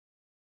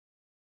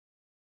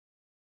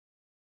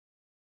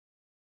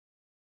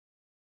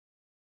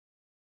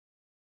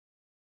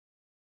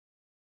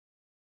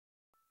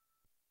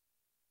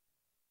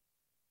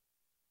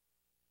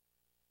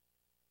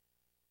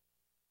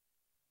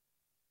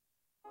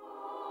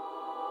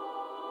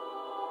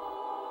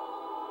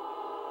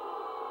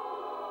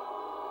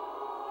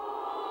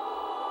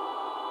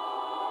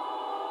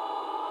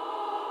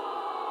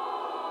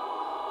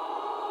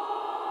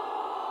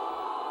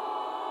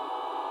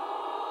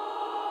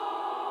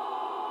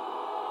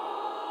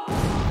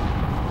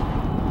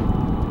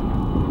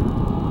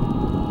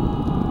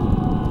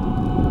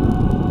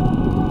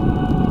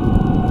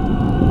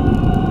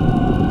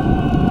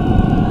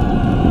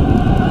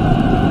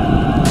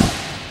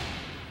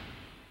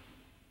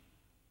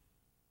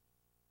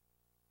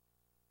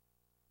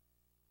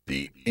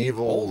The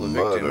evil All the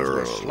victims murderer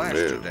were slashed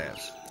to lived.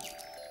 death.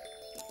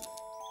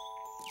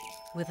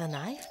 With a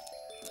knife?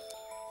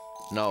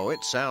 No,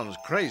 it sounds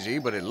crazy,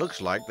 but it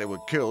looks like they were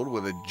killed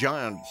with a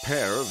giant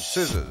pair of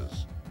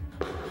scissors.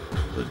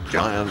 The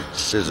giant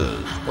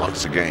scissors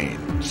once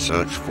again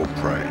search for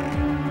prey.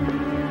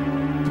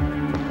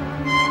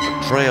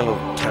 A trail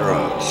of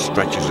terror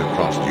stretches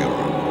across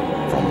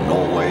Europe, from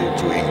Norway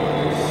to England.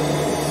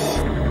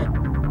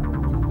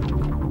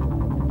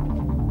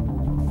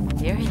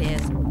 Here it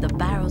is, the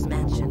Barrows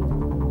Mansion.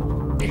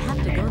 We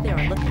have to go there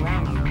and look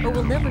around, or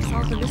we'll never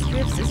solve the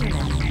mystery of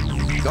Scissorman.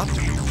 You've got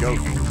to be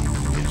joking.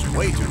 It's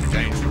way too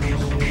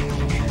dangerous.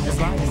 As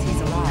long as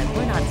he's alive,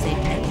 we're not safe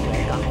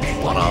anywhere, Doctor.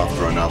 One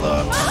after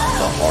another,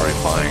 the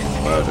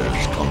horrifying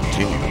murders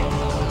continue.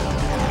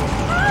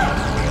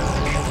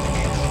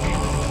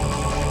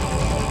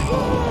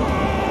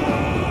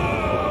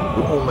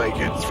 Who will make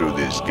it through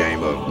this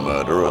game of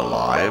murder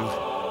alive?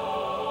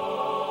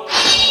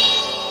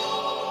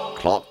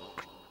 Clock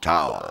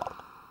Tower.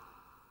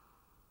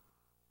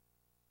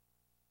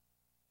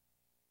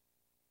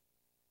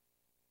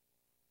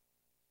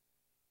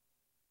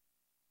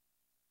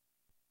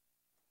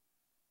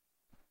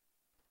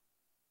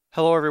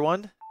 Hello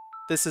everyone,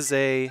 this is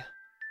a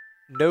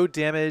no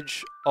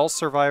damage, all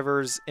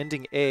survivors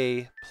ending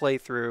A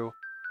playthrough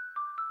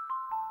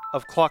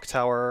of Clock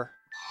Tower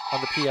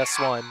on the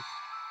PS1.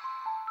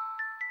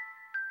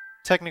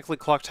 Technically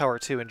Clock Tower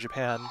 2 in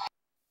Japan.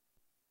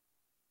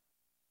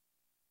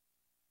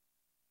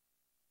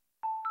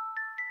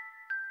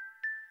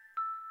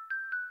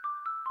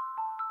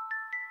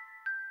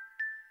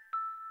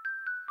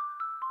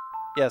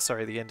 Yeah,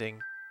 sorry, the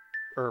ending,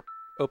 or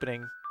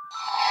opening.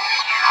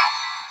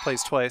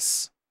 Plays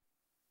twice.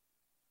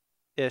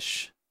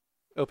 Ish.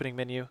 Opening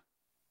menu.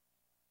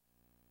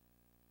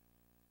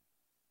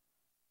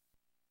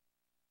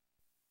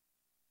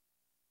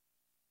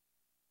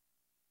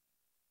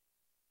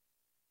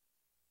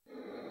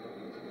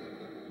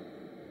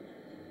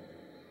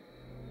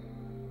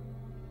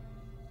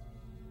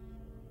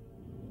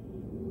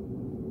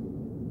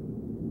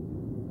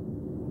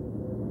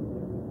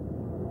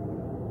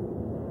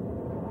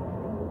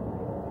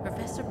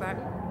 Professor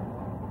Barton?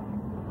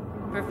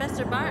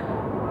 Professor Barton?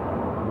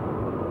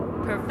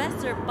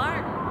 Professor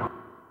Barton!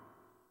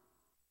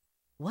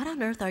 What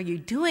on earth are you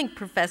doing,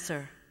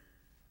 Professor?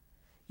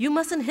 You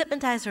mustn't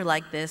hypnotize her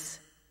like this.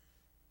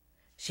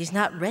 She's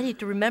not ready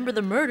to remember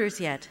the murders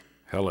yet.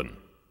 Helen,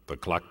 the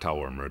Clock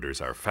Tower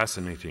murders are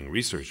fascinating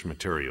research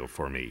material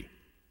for me.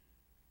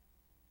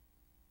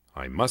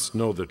 I must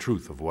know the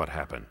truth of what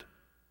happened.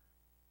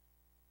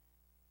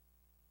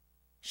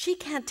 She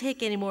can't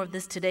take any more of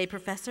this today,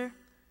 Professor.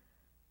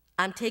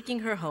 I'm taking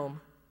her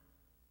home.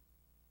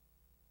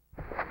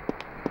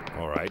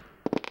 All right.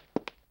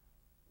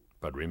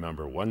 But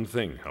remember one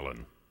thing,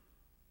 Helen.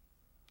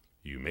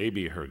 You may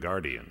be her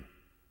guardian,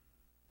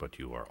 but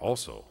you are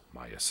also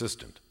my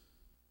assistant.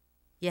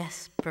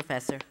 Yes,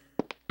 Professor.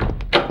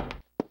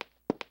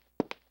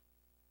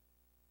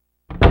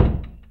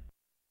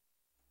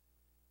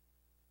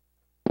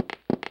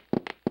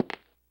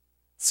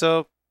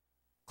 So,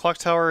 Clock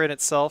Tower in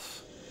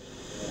itself.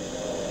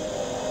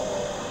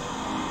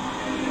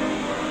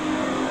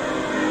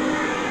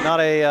 Not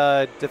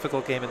a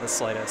difficult game in the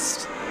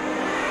slightest.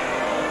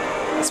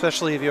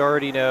 Especially if you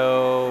already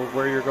know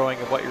where you're going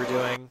and what you're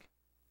doing.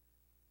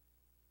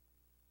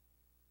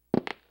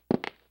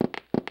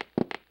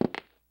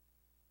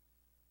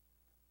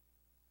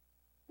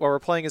 While we're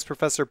playing as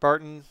Professor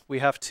Barton, we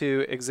have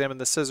to examine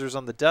the scissors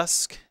on the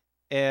desk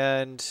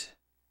and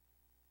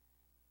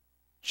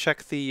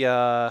check the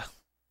I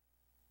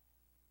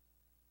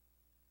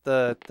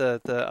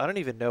don't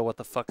even know what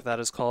the fuck that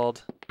is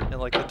called in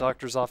like the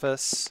doctor's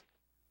office,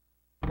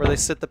 where they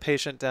sit the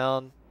patient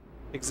down.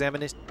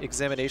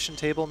 Examination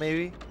table,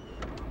 maybe?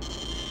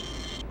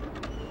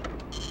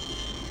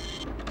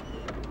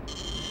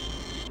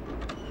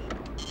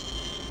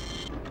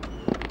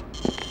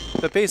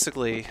 But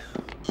basically,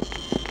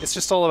 it's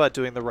just all about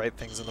doing the right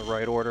things in the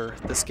right order,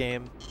 this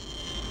game.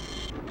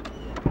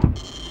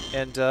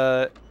 And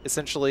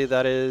essentially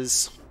that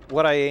is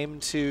what I aim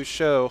to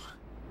show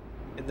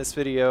in this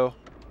video.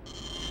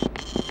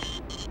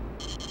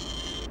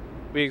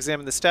 We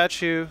examine the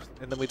statue,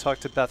 and then we talk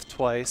to Beth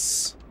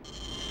twice.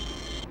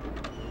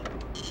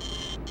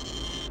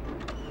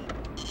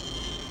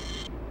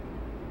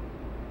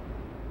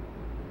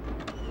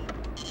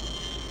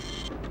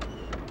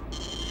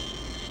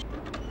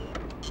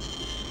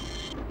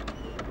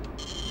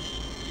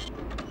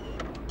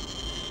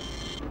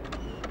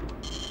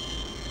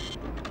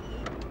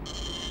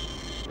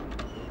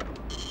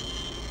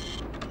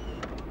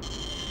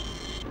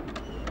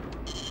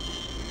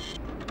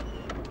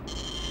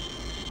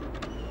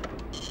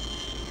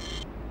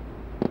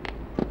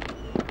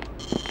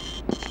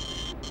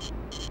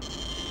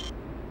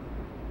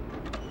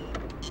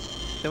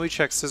 Then we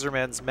check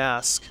Scissorman's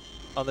mask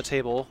on the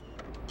table.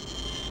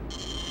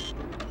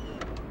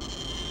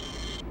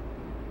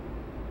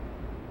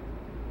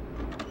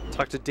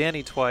 Talk to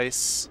Danny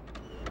twice.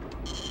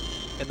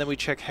 And then we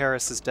check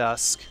Harris's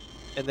desk.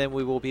 and then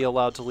we will be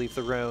allowed to leave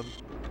the room.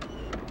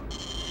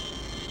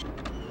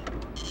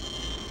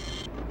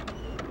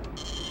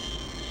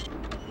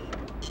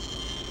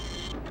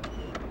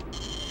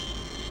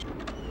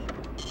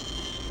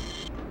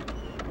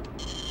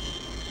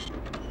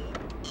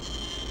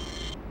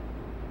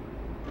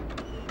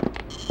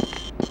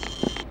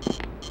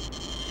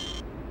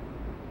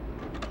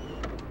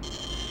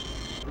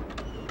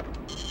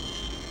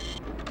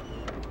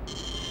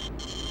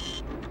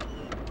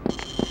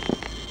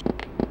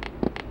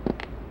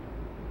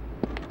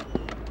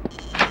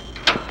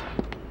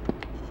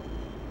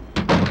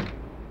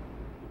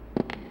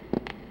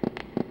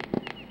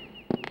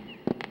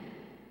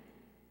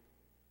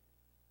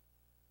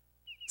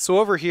 So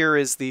over here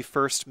is the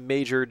first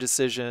major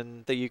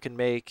decision that you can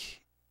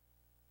make.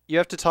 You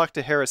have to talk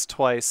to Harris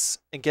twice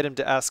and get him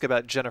to ask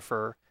about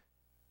Jennifer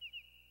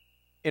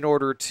in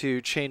order to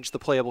change the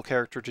playable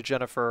character to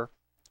Jennifer.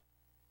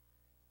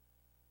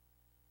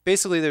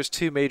 Basically, there's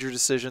two major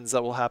decisions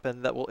that will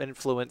happen that will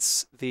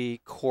influence the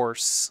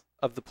course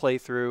of the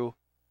playthrough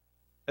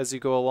as you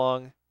go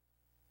along.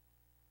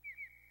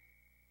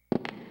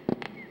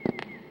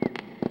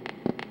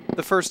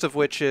 The first of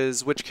which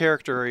is, which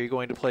character are you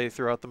going to play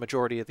throughout the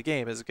majority of the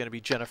game? Is it going to be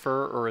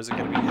Jennifer or is it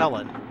going to be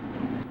Helen?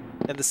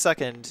 And the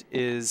second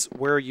is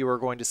where you are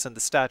going to send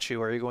the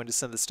statue. Are you going to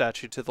send the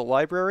statue to the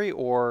library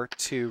or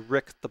to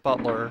Rick the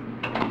butler?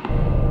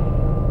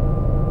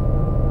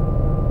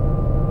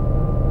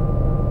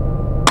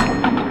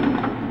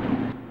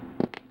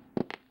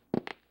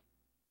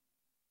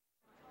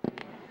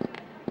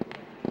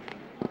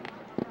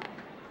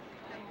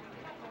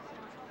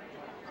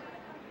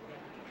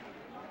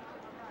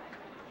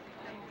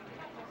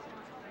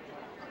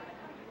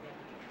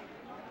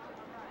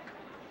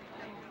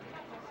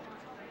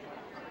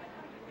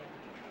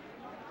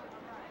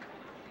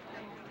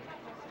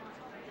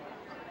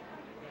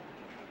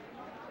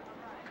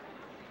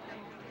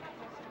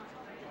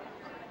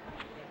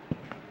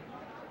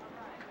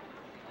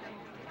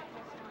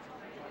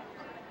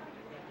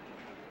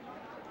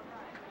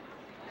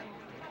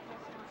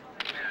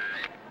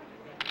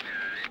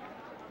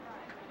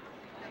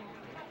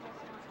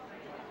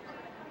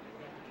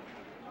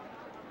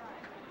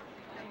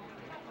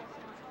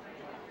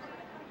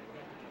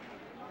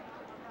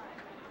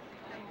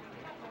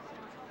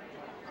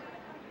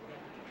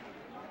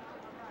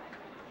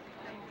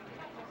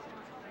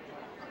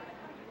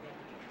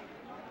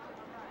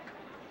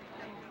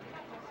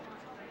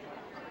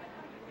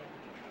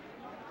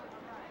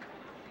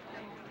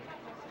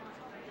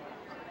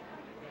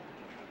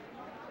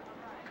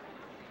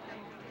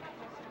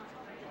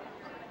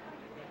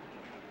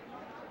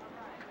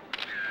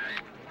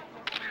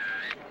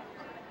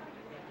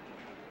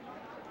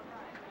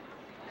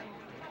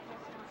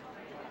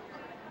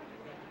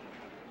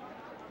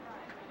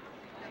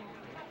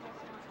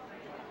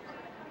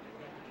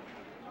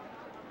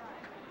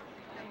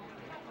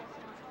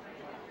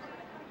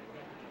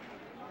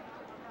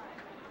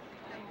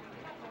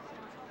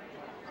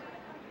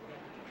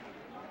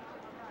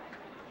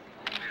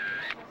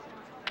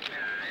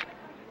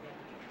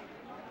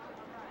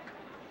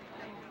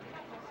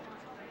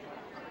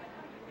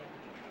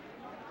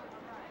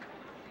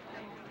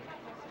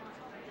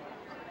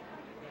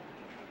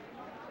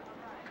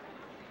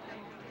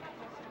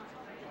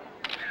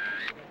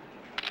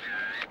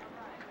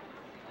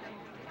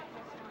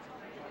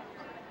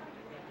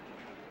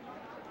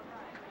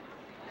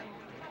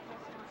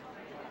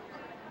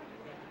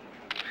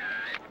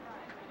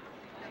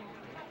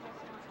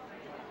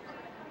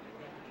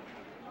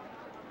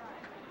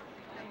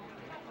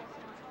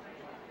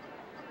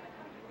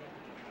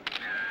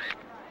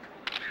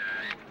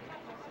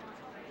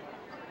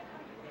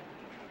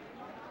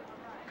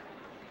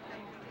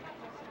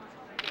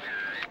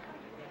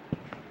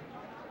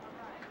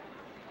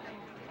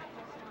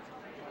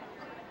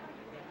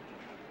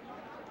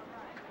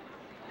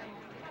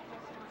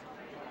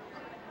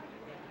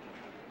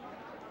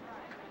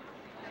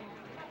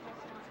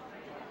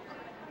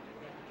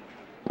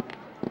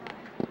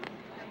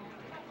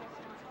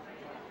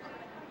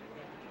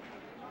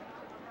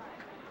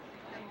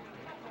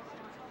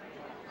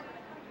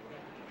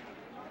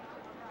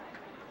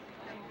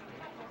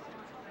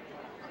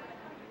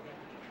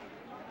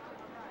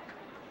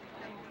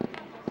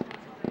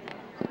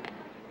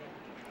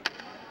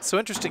 So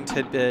interesting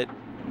tidbit,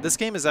 this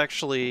game is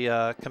actually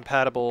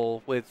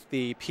compatible with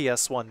the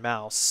PS1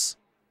 mouse.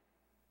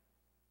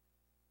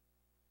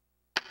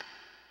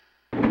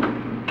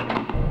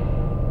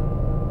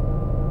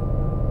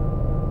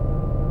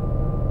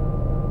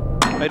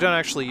 I don't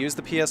actually use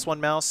the PS1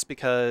 mouse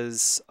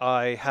because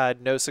I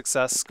had no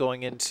success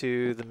going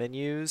into the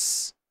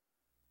menus.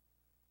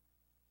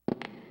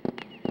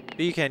 But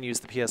you can use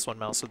the PS1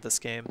 mouse with this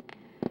game.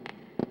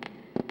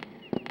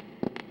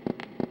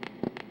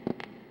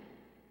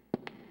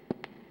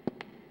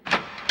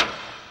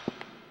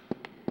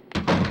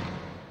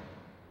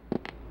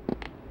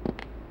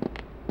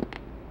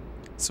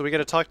 So we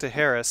gotta talk to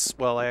Harris.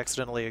 Well, I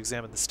accidentally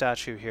examined the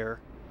statue here.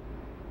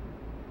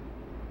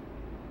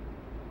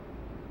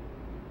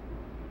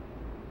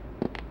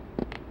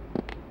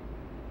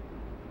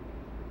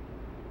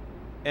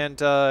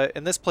 And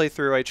in this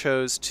playthrough, I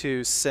chose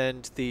to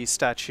send the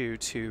statue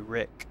to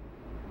Rick.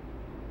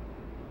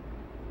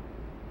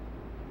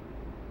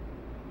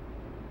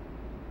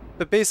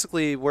 But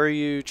basically, where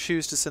you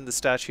choose to send the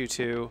statue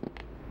to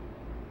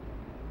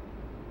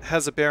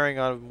has a bearing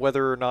on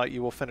whether or not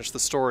you will finish the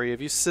story.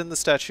 If you send the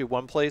statue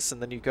one place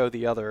and then you go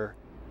the other,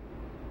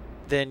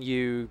 then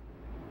you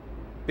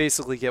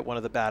basically get one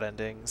of the bad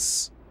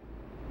endings.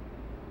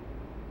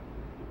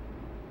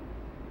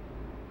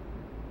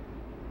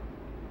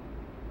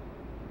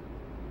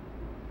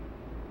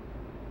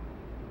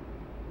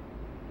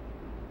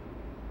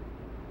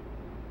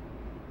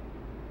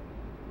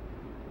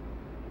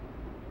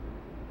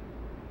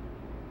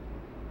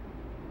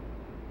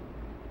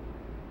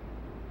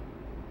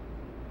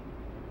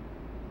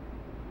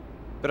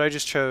 But I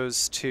just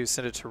chose to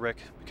send it to Rick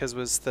because it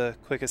was the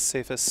quickest,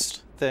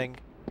 safest thing.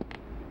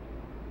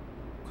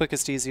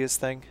 Quickest, easiest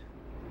thing.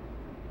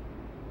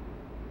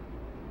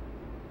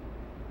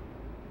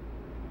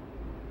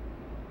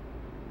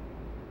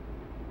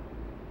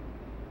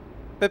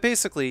 But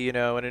basically, you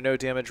know, in a no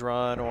damage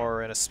run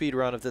or in a speed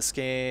run of this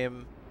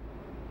game,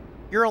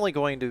 you're only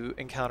going to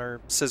encounter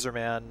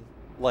Scissorman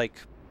like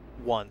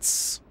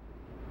once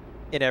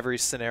in every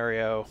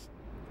scenario.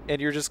 And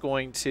you're just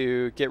going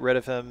to get rid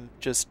of him,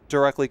 just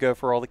directly go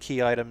for all the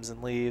key items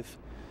and leave.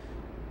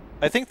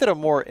 I think that a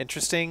more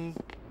interesting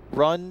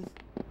run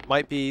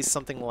might be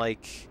something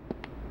like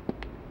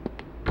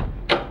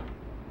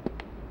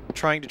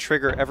trying to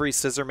trigger every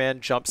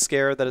Scissorman jump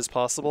scare that is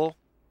possible.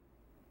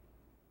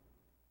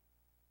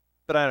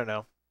 But I don't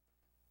know.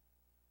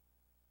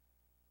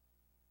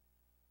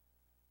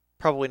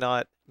 Probably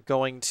not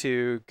going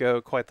to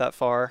go quite that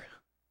far.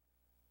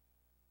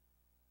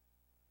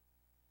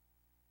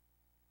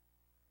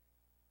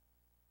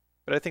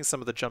 But I think some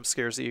of the jump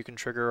scares that you can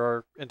trigger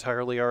are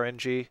entirely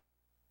RNG.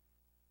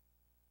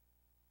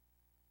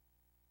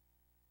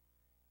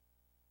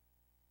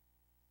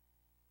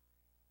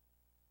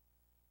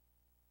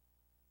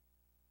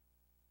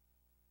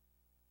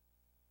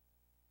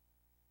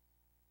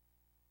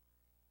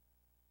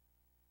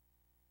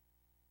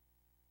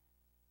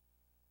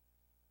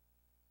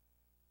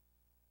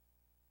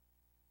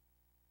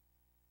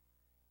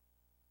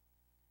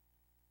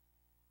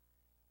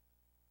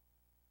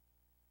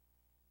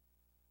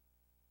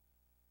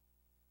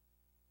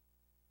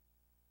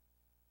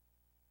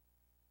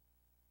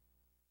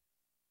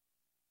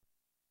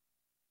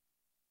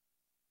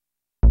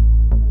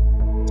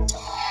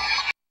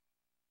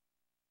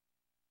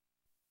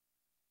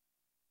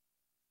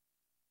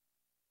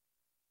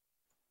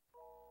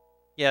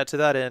 Yeah, to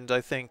that end,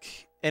 I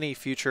think any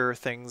future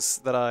things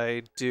that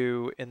I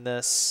do in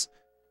this,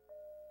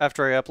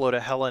 after I upload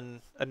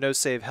a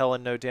no-save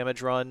Helen,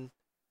 no-damage run,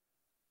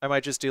 I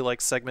might just do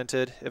like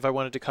segmented if I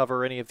wanted to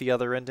cover any of the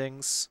other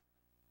endings,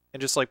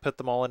 and just like put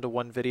them all into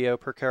one video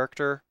per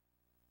character.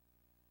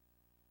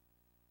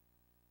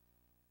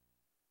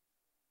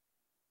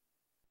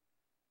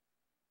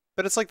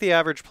 But it's like the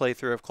average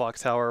playthrough of Clock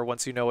Tower,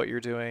 once you know what you're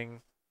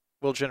doing,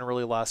 will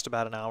generally last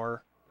about an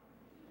hour.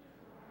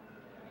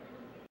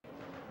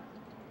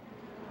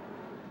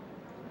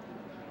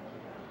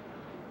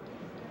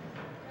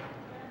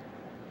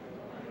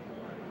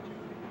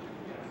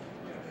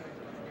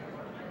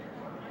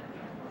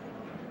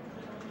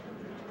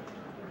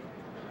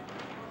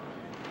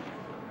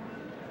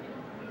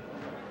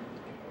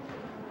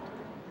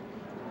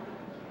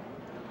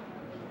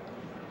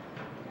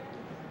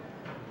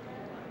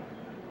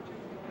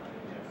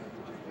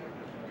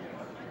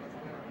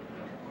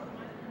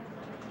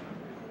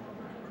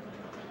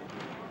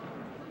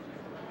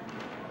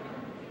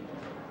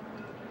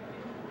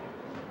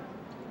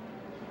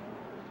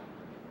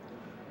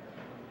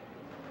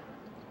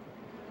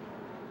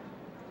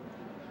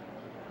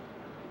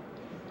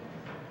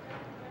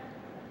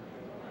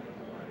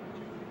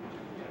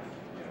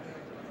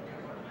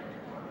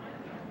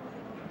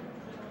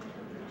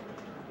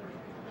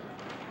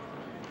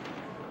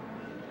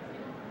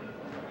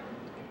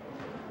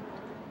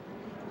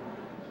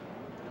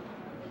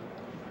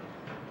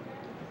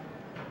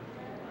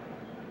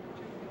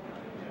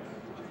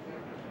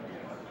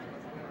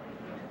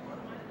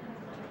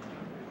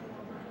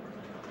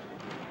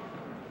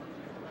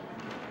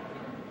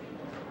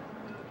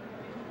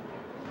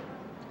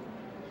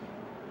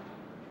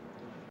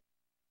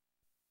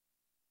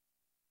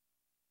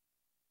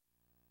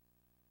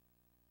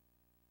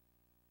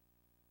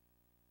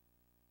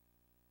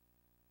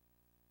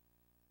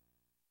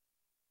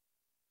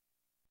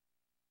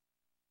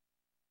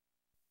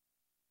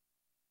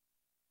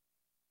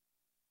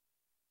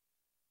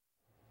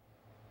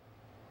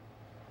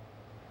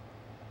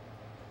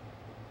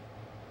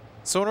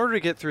 So in order to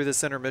get through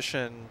this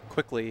intermission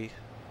quickly,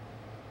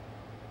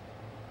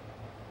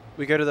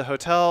 we go to the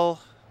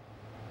hotel,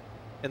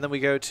 and then we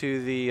go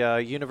to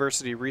the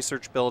university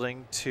research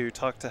building to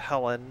talk to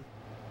Helen.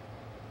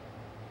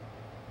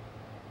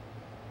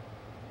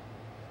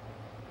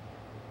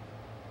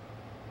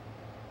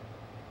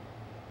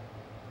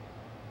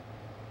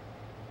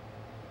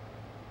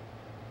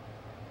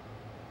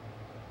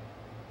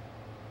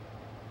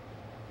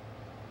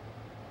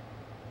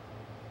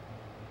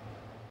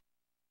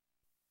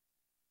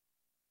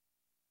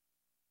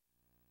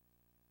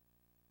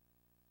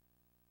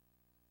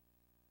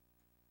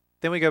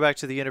 Then we go back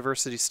to the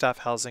university staff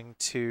housing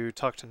to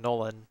talk to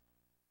Nolan.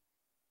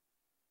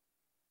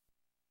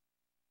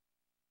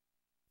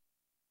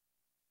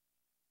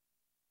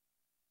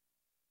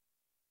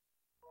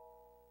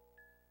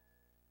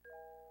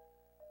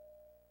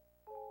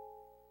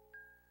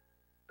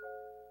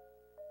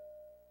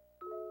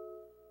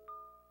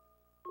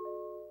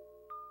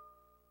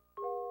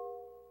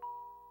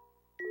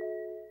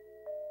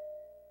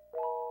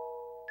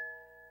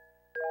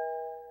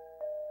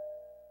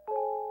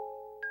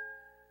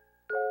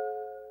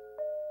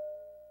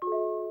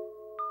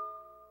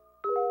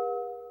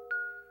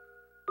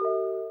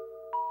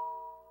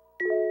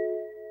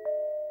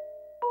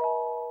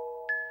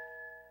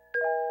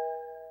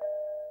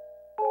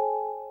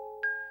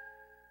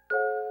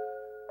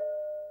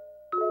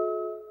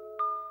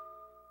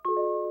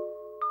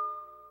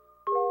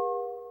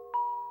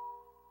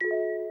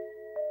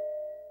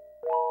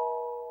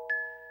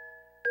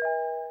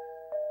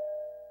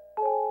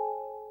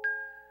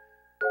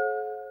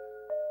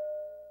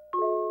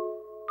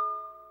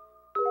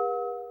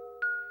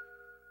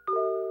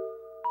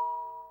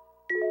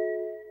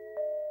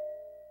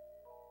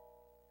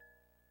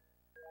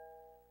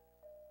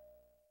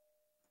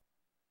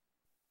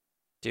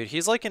 Dude,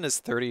 he's like in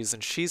his 30s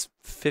and she's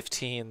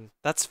 15.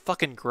 That's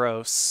fucking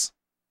gross.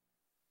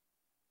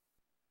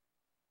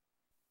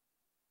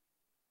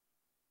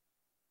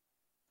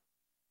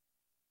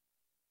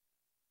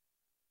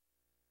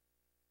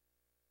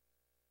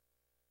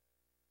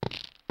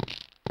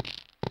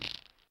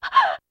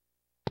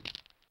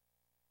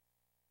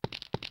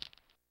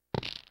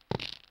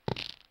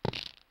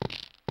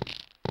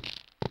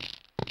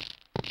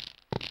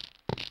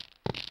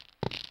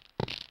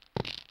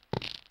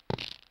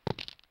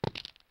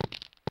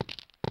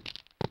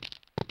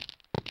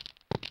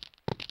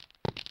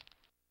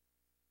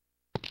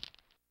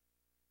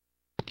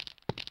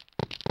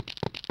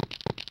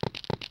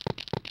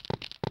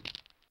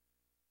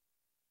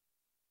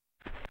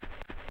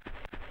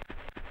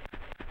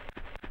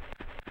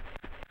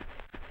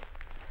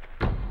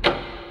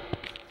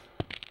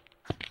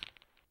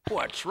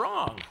 What's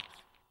wrong?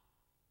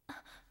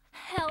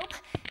 Help!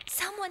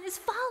 Someone is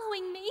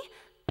following me!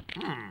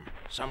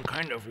 Some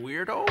kind of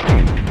weirdo?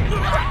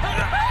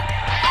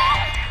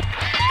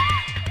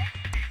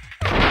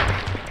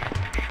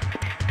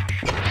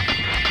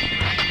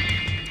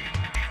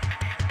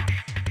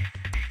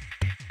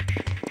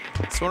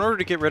 So in order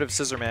to get rid of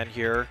Scissorman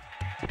here,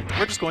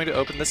 we're just going to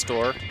open this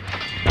door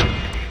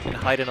and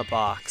hide in a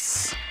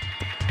box.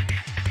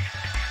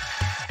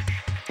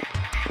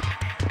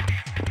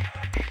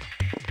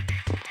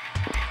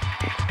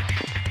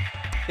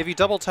 If you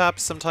double tap,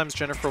 sometimes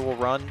Jennifer will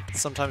run,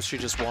 sometimes she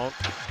just won't.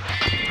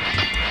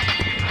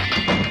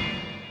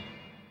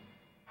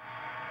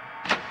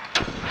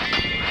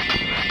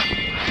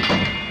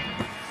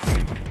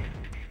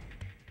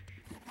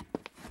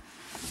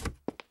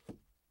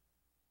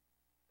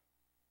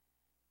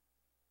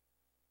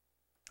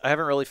 I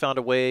haven't really found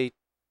a way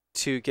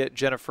to get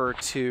Jennifer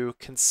to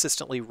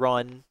consistently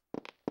run,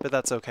 but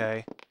that's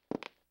okay.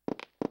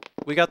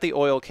 We got the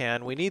oil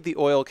can. We need the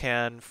oil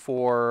can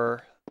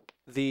for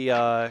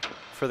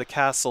the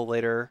castle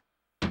later,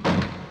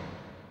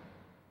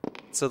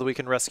 so that we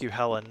can rescue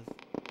Helen.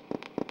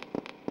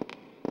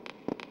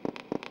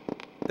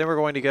 Then we're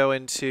going to go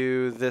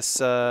into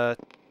this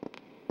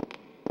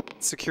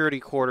security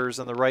quarters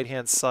on the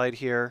right-hand side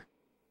here.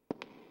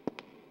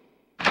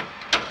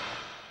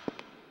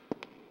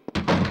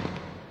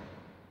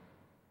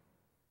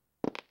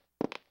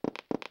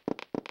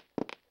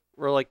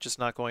 We're like just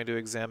not going to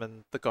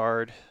examine the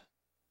guard.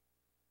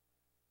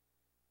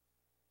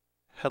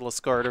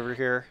 Headless guard over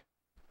here.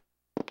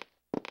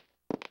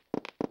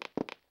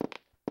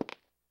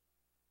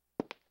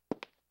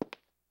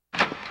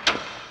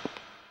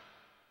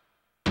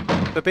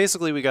 But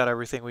basically we got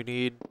everything we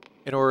need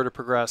in order to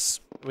progress.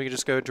 We can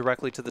just go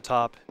directly to the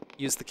top,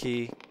 use the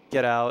key,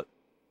 get out.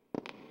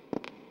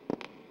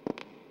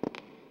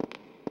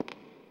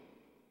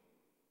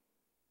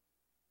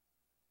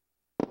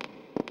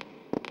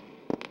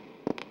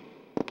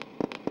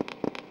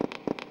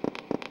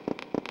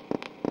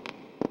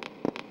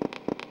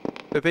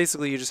 But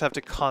basically you just have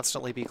to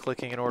constantly be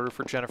clicking in order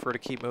for Jennifer to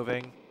keep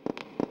moving,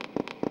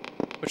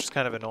 which is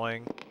kind of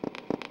annoying.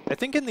 I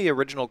think in the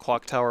original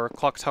Clock Tower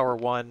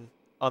 1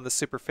 on the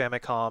Super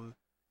Famicom,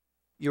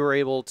 you were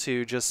able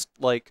to just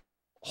like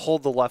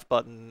hold the left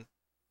button,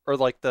 or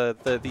like the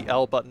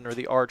L button or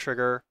the R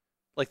trigger,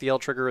 like the L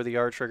trigger or the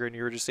R trigger, and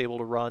you were just able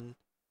to run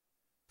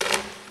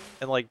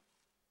and like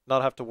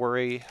not have to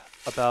worry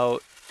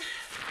about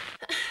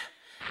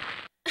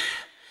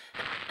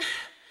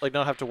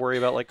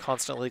like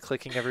constantly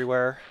clicking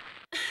everywhere.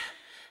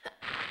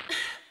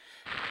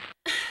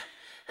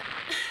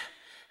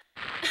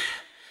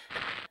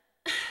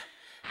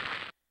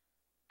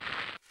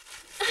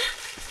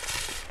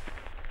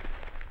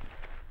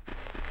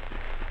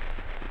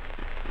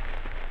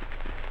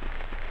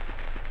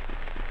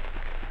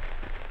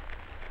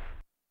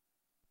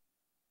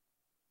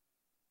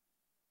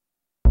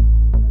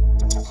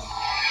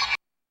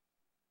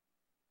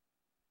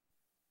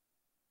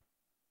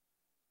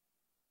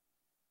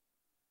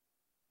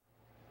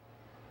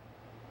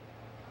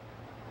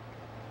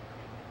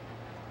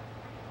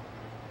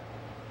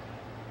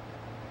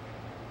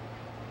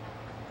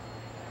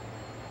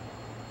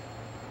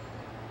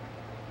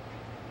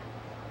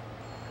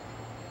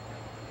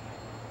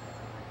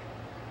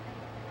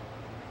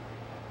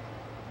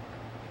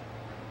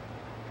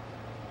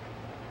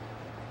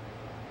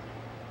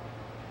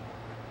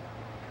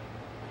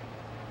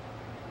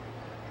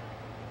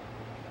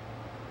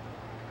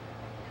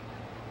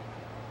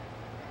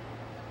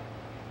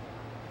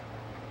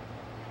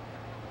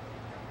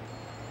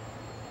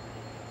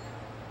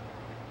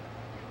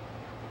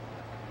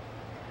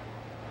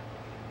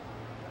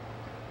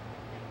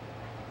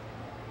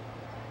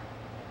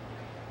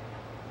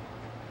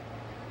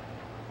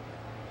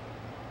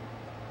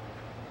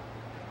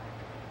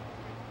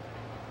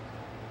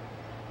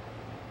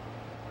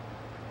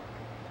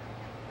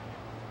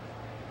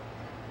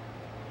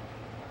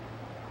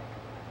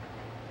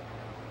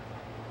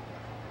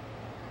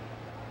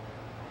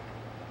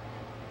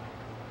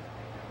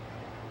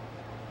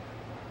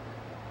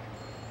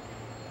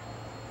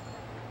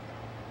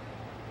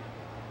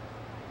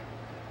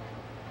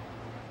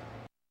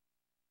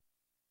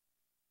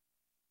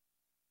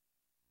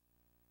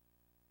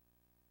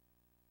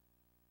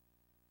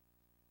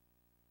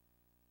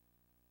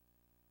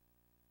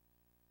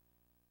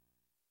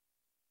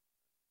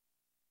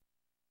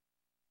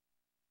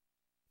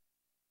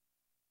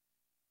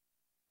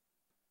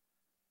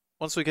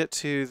 once we get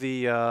to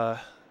the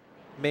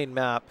main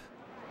map,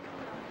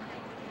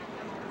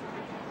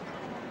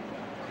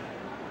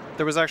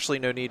 there was actually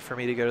no need for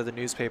me to go to the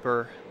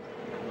newspaper.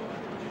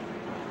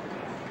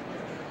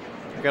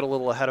 I got a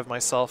little ahead of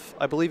myself.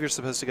 I believe you're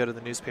supposed to go to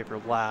the newspaper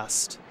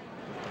last.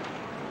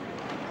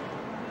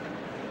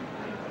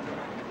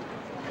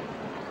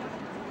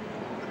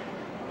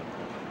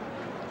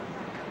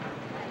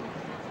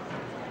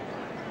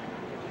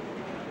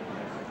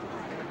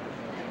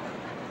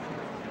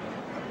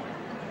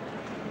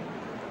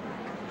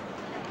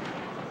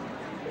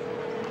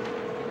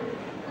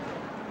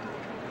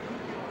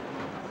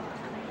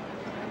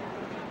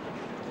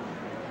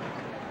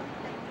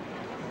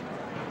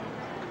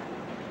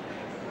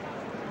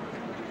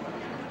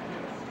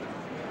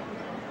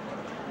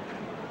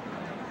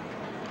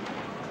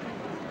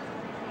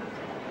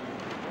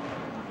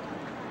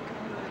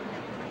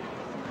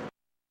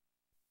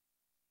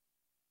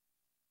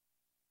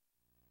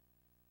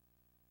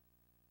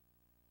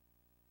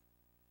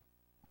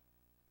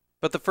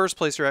 But the first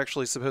place you're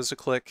actually supposed to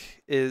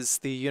click is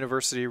the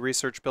University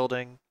Research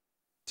Building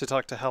to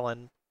talk to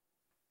Helen,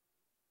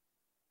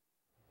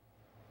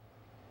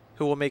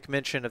 who will make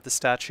mention of the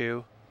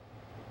statue.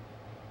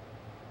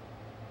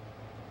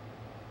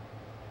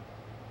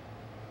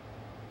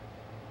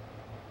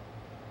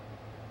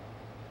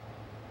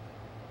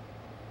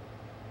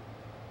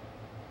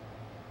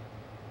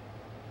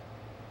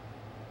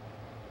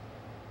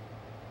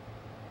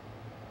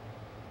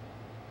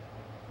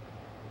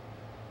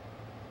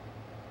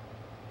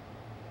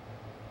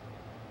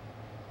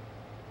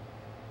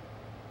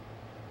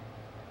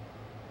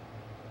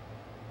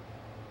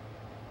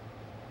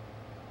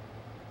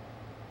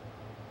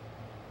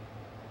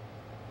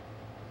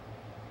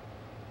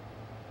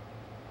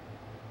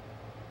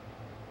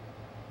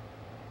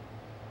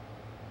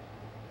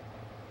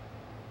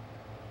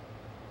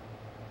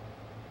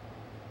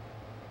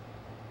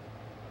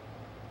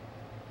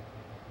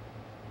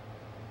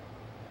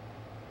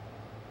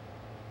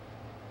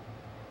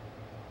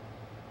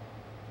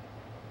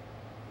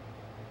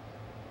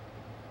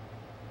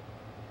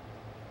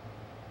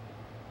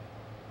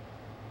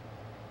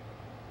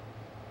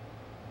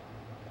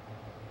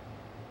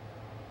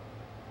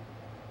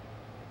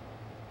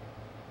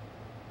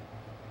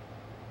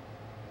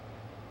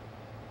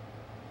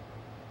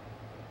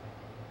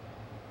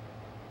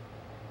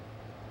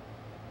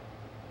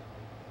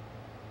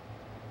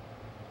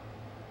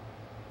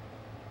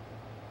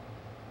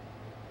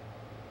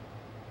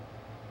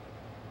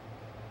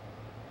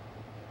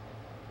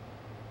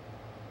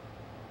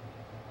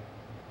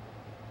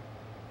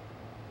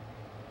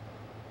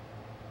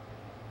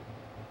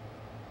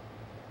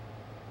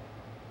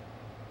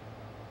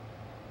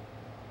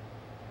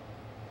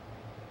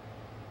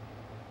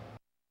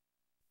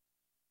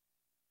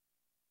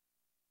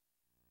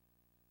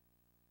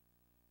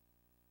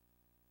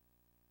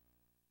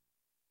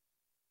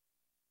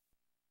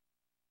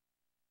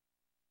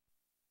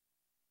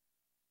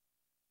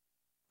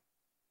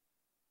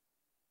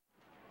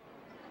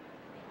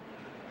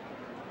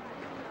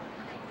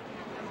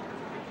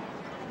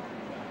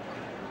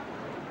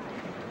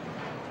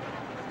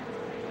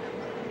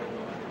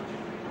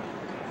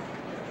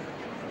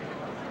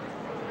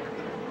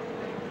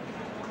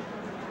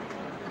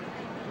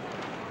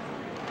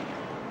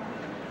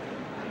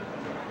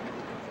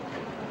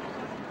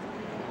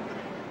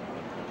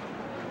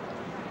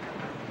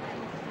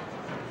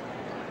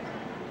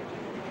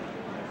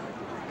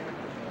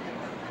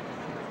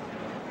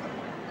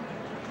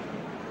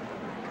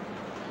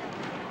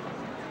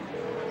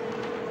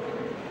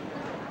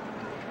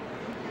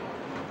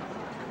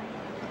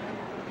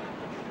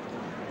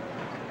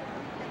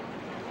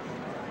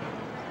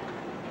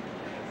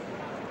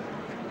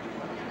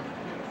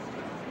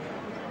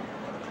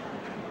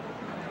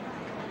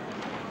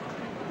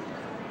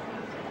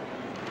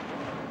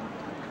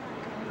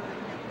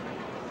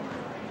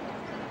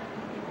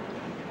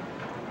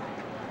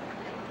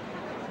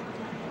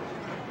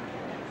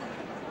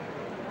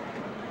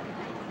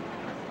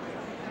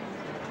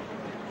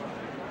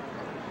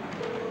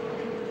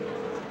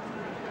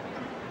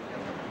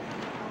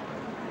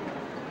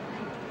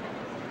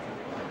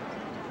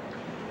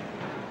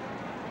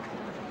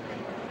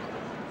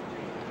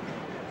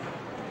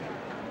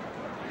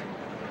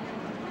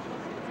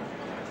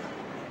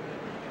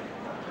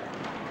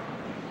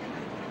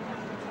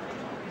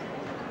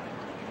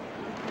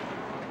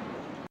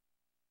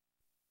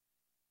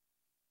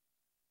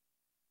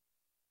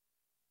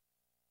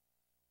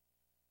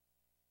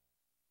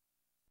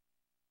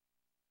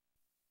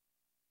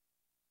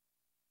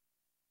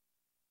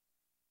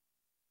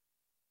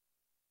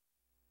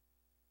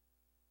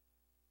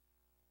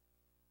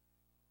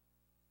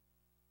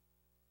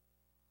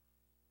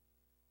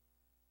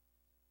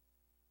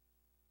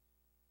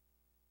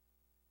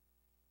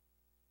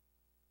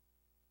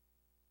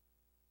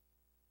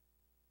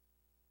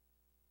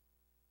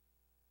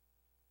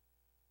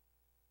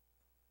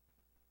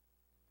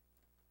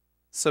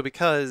 So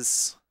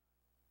because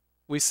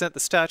we sent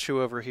the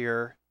statue over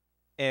here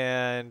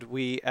and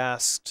we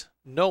asked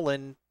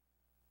Nolan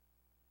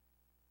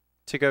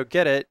to go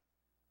get it,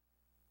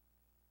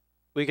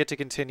 we get to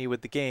continue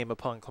with the game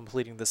upon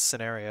completing this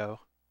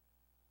scenario.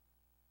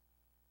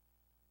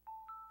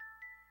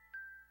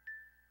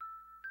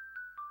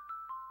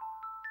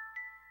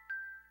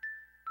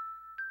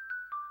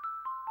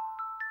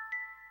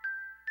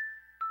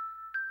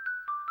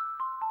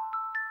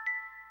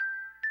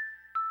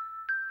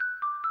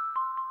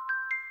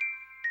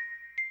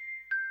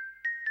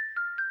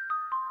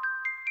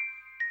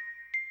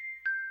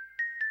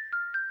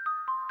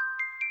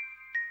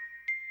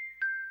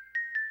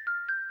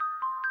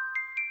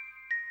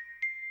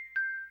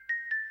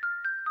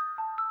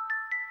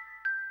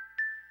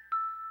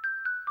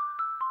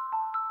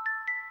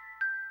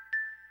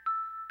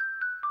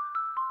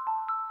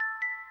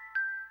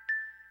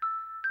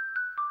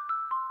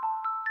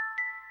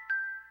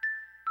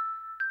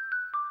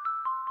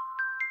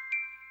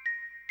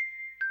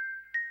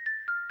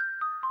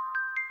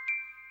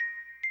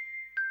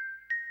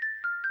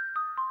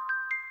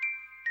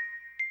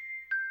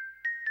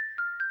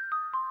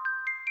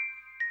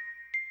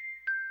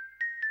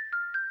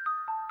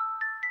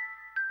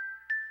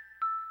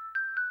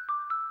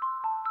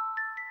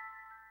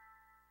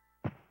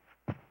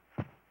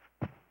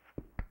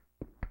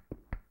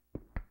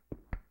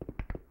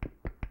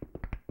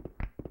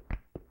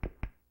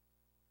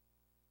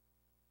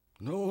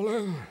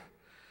 Nolan,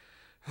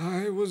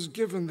 I was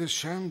given this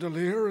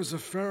chandelier as a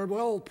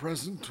farewell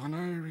present when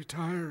I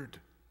retired.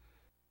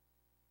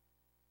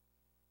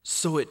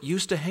 So it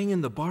used to hang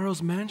in the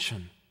Barrows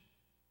mansion.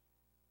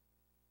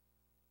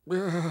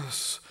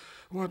 Yes,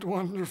 what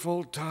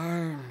wonderful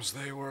times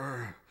they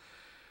were.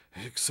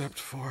 Except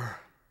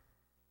for...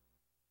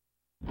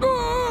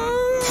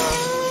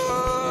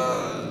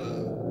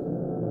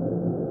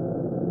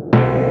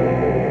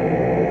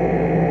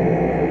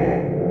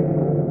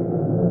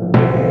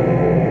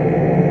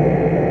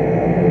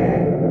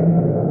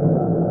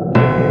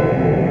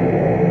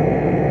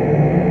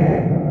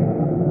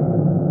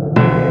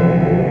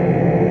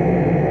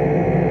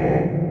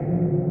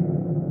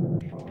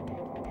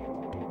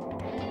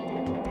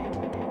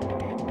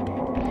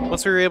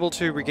 Once we were able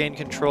to regain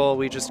control,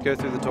 we just go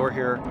through the door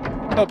here.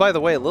 Oh, by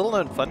the way, little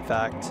known fun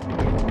fact.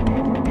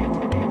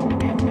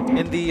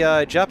 In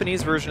the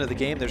Japanese version of the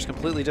game, there's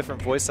completely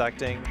different voice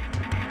acting.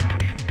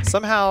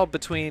 Somehow,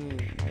 between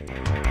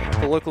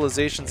the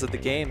localizations of the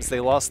games,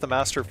 they lost the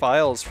master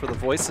files for the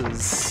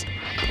voices.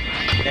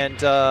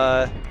 And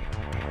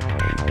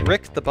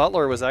Rick the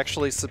Butler was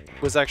actually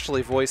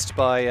voiced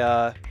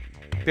by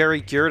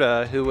Barry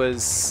Girda, who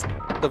was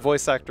the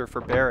voice actor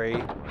for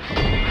Barry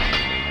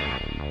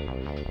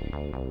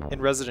in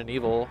Resident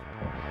Evil.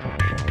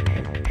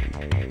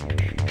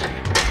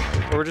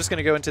 But we're just going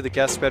to go into the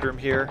guest bedroom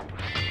here,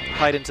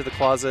 hide into the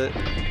closet.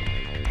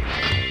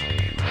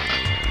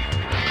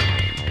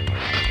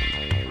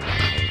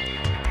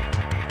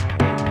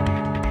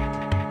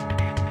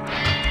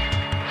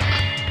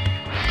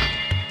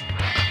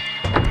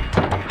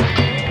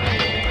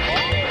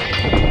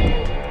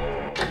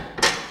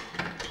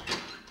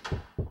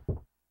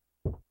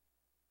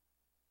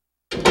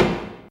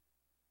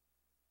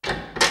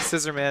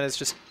 Scissor Man is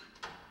just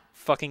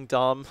fucking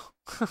dumb.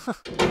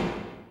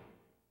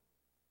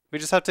 We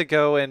just have to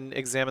go and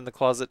examine the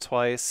closet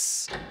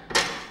twice,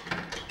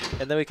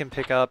 and then we can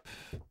pick up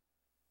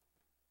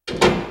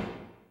the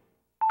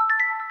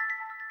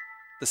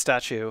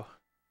statue.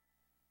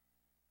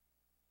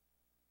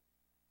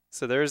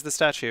 So there's the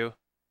statue.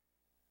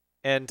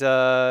 And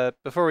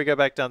before we go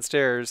back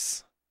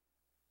downstairs,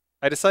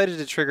 I decided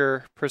to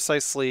trigger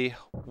precisely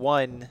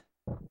one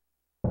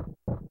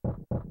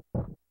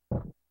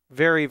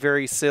very,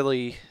 very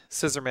silly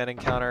Scissorman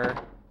encounter,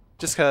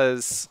 just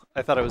because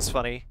I thought it was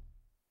funny.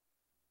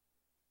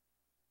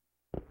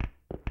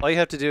 All you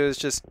have to do is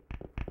just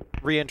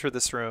re-enter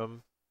this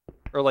room,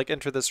 or like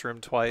enter this room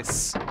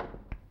twice.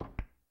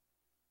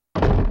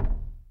 And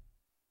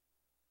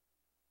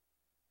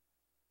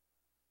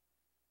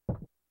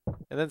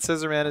then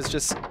Scissorman is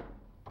just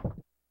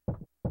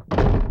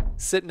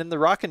sitting in the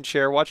rocking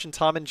chair watching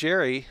Tom and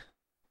Jerry.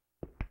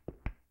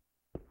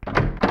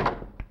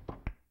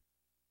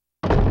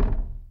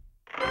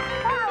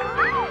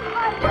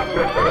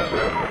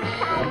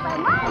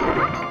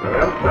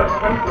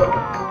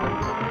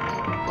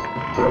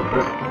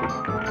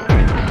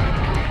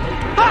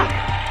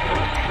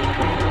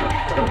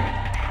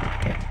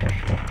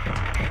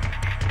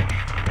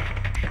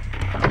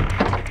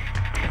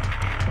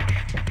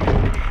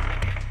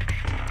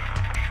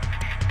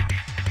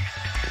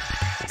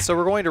 So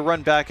we're going to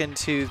run back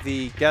into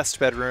the guest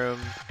bedroom,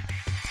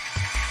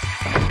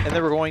 and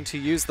then we're going to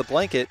use the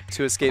blanket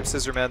to escape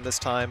Scissorman this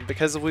time,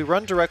 because if we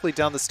run directly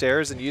down the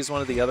stairs and use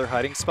one of the other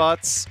hiding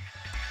spots...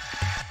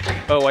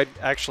 Oh, I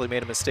actually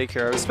made a mistake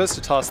here. I was supposed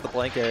to toss the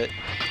blanket.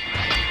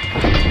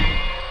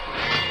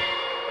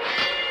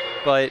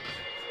 But...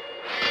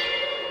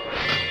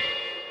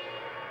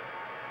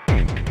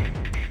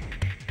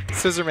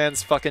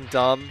 Scissorman's fucking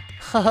dumb.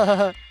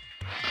 I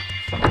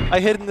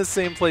hid in the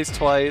same place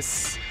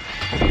twice.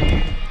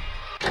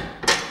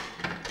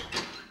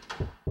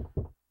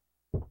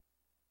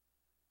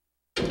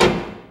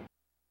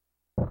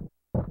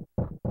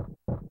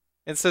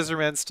 And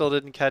Scissorman still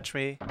didn't catch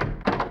me.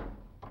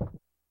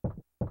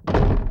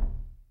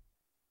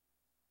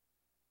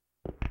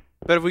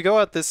 But if we go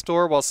out this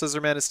door while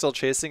Scissorman is still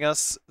chasing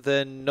us,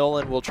 then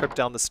Nolan will trip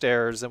down the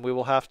stairs and we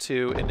will have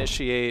to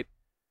initiate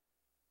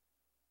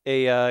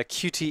a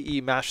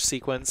QTE mash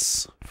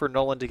sequence for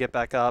Nolan to get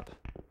back up.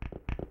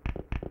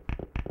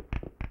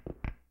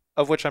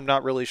 Of which I'm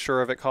not really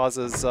sure if it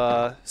causes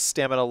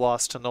stamina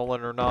loss to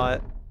Nolan or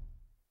not.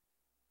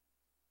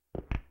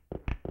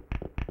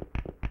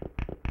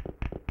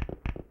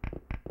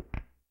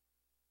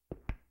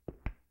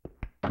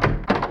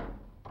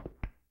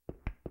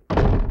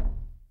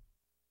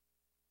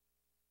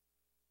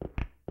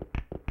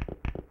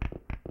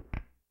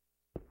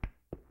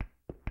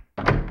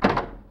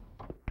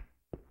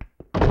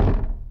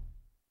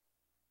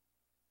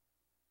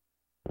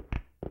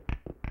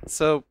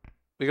 So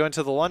we go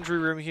into the laundry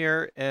room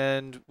here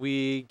and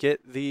we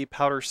get the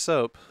powder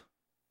soap.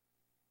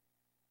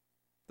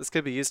 This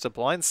could be used to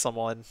blind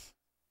someone.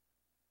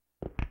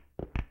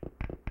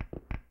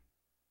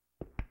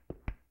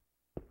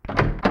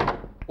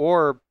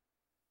 Or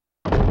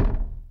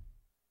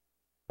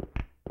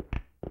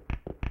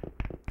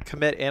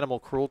commit animal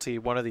cruelty,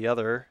 one or the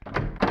other.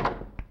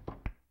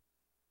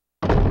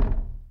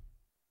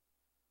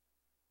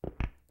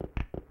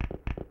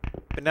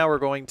 But now we're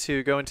going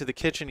to go into the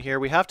kitchen here.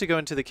 We have to go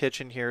into the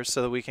kitchen here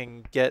so that we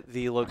can get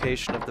the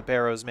location of the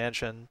Barrows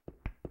mansion.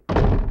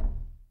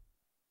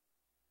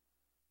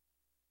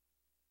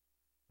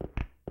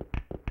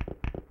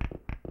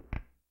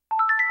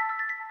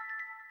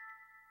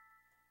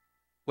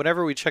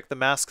 Whenever we check the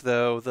mask,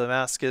 though, the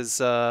mask is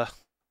going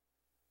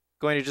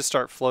to just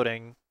start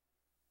floating,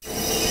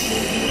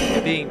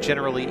 being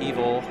generally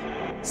evil.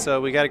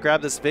 So we gotta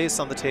grab this vase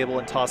on the table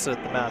and toss it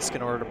at the mask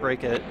in order to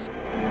break it.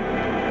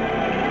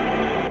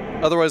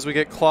 Otherwise we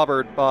get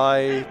clobbered by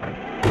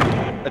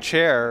a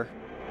chair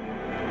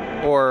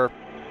or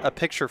a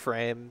picture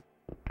frame.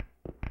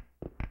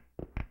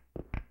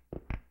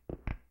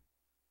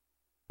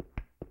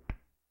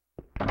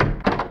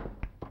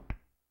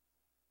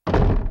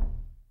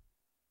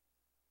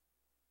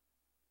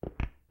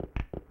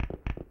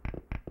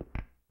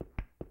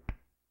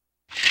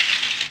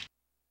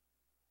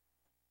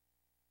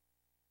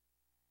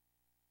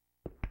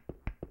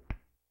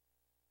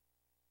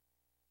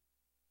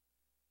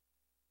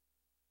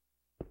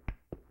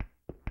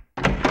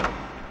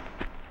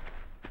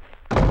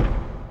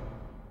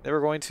 Then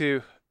we're going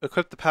to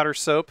equip the powder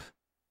soap,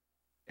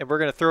 and we're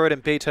going to throw it in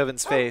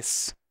Beethoven's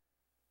face.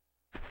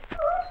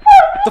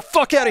 The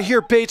fuck out of here,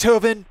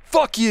 Beethoven!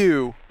 Fuck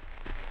you!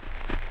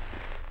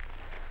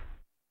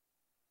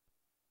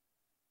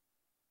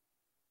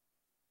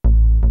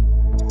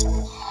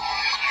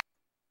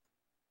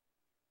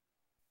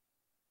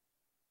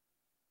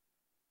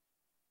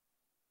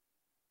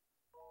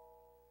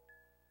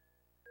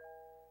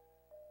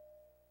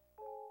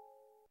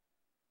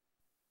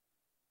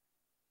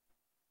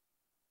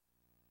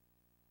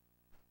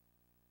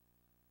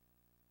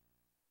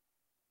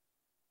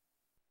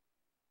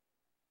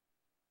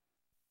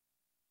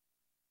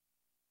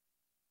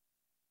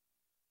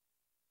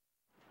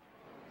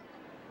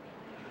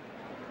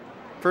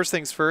 First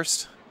things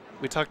first,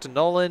 we talk to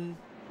Nolan,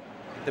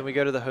 then we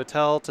go to the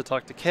hotel to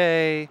talk to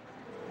Kay,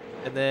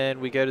 and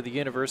then we go to the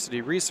university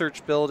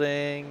research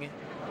building,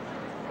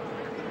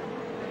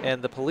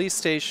 and the police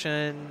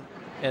station,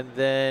 and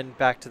then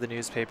back to the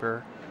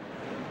newspaper.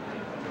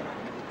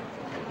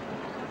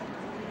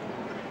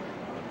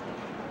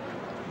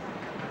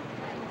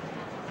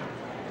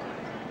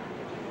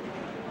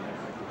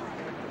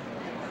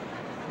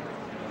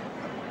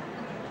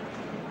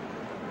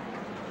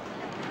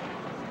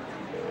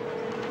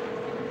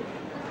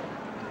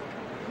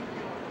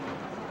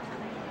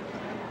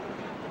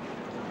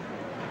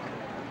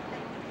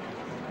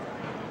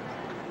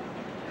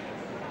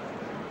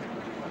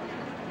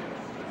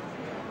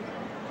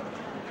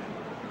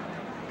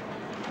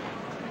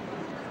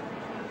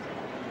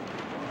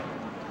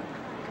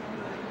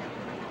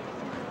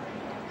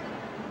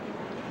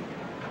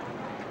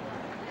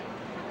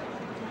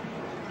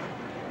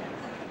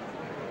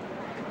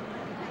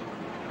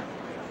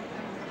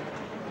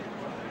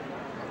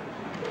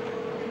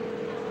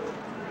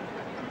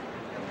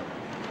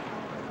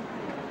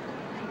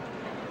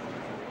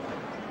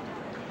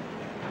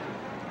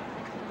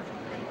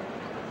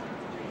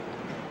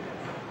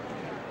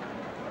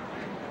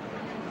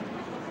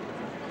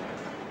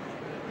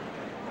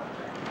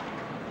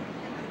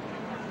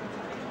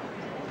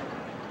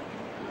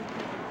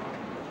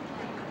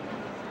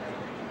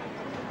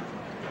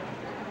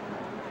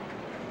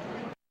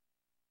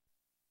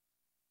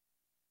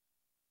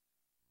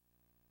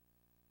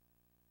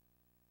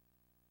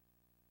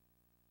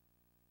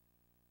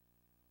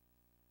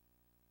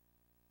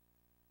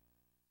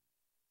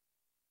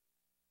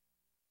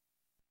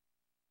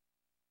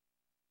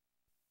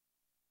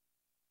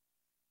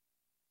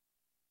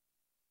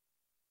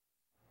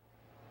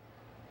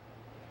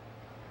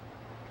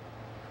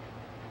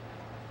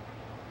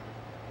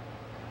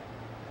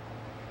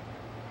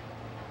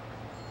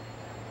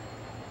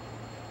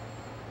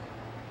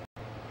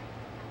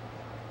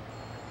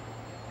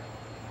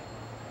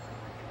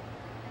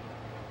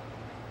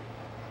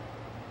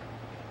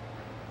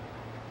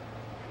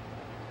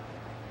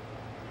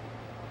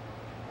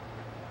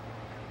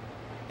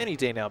 any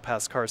day now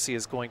past Carcy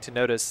is going to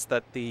notice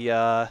that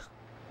the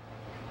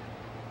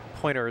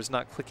pointer is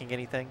not clicking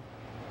anything.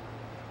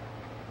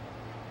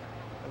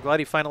 I'm glad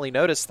he finally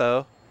noticed,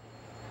 though.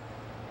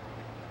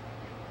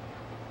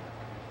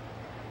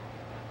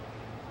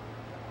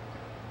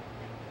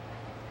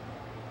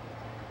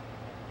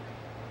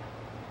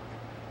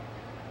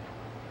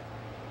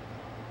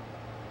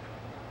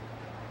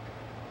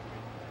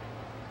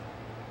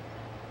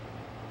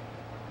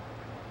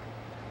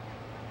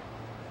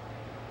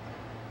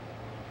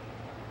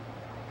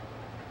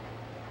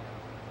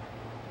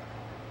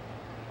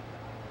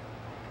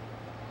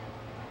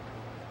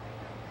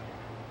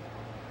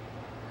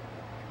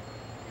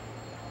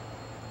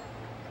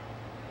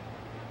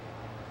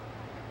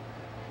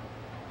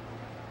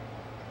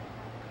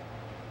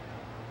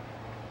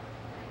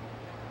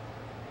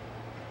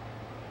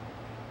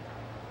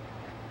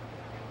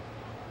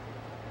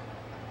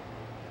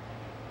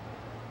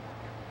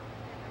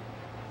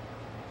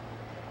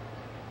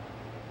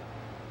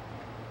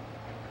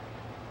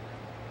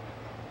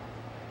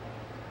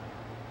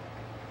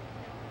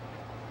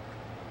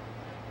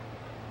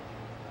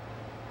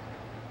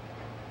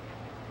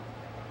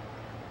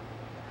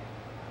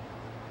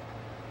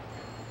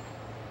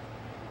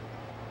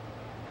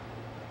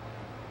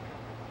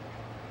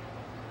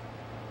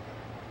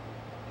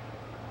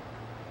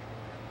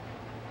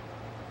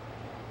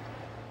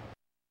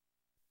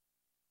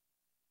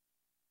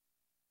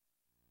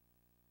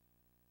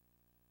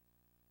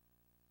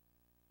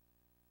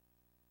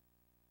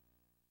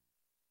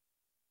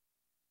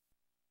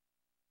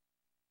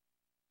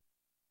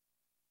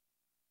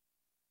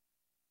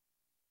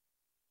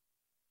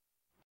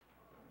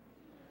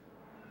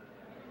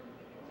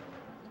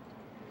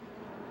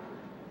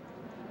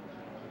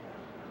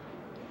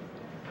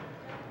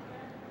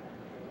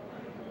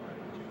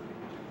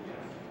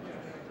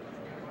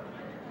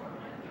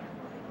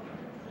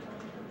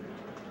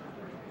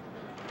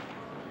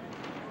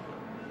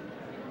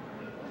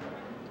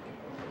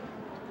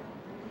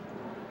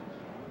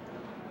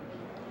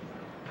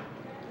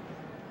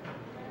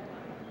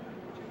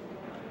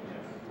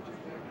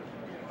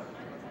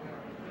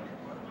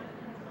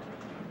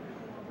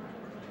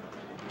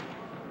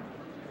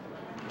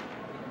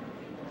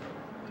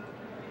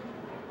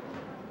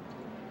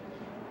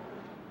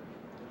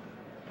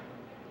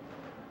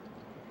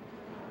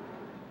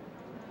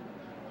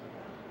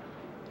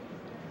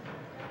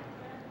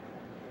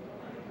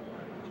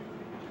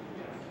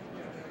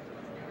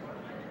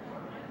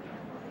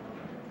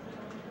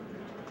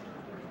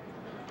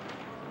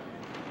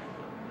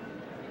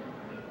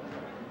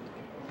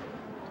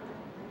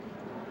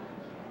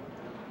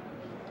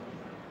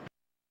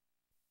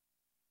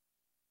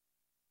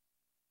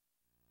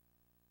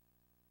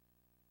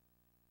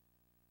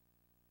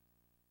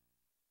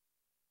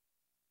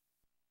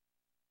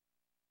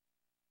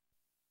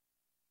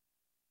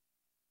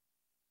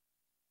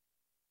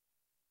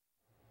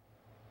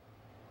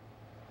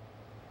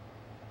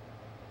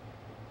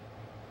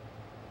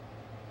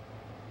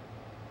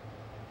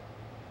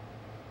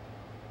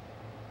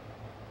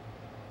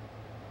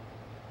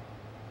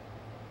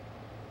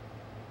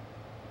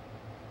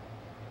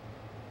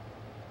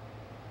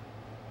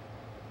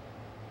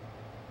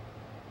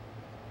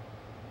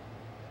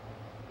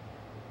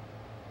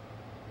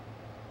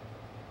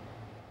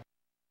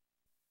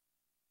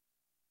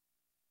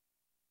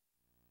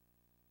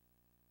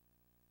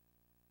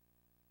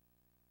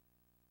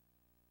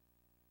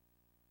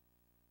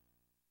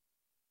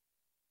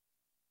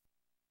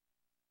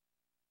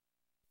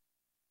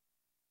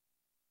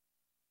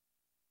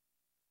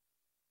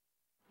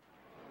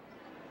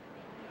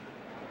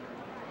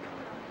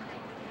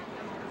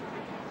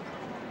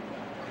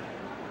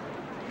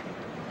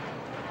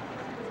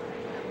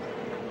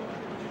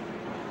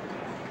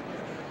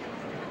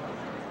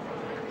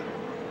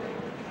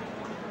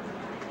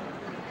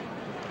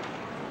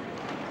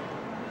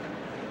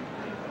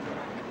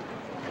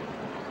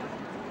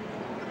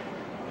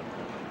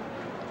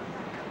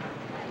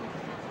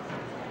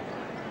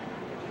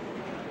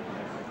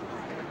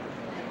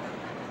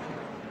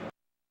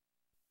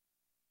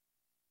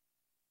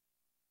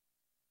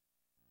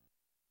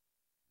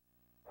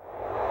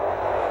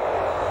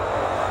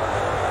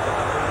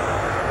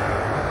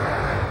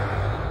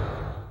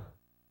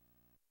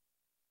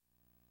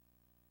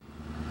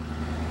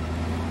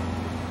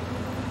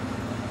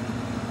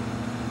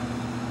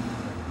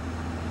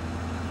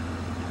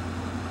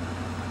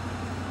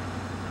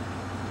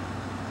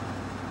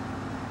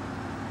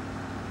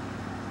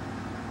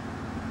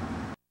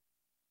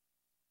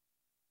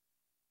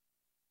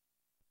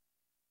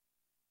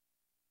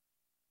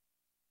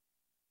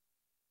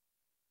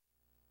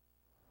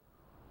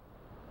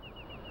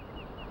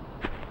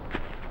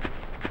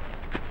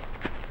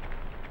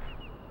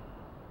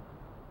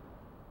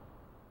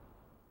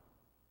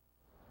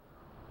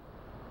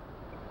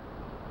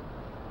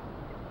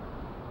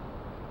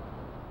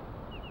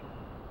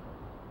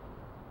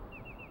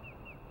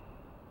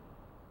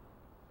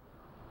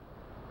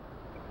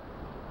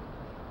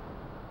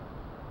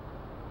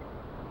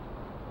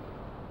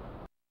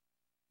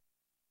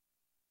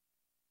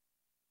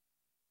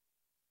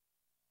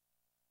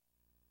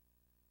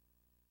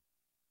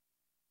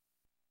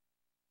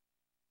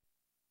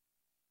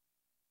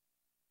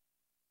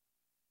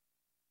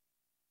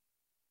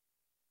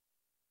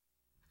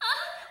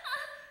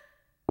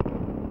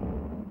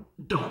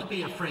 Don't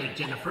be afraid,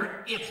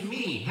 Jennifer. It's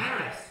me,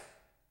 Harris.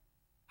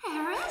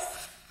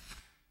 Harris?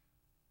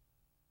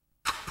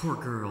 Poor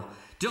girl.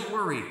 Don't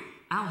worry.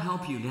 I'll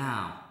help you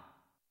now.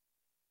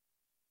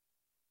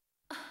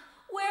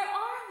 Where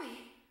are we?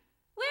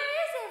 Where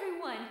is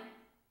everyone?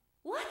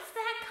 What's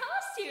that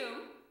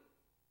costume?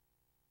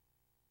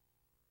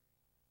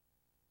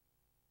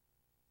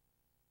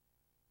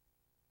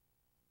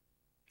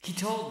 He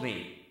told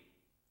me.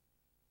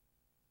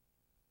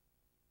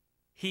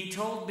 He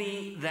told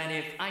me that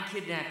if I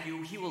kidnap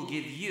you, he will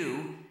give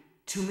you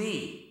to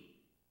me.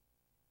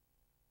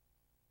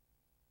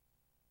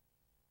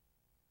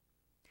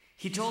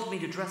 He told me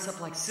to dress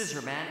up like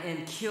Scissor Man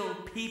and kill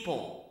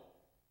people.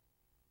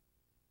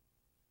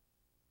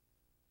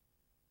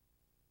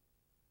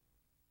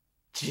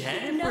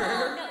 Jennifer!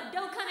 No,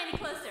 don't come any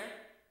closer.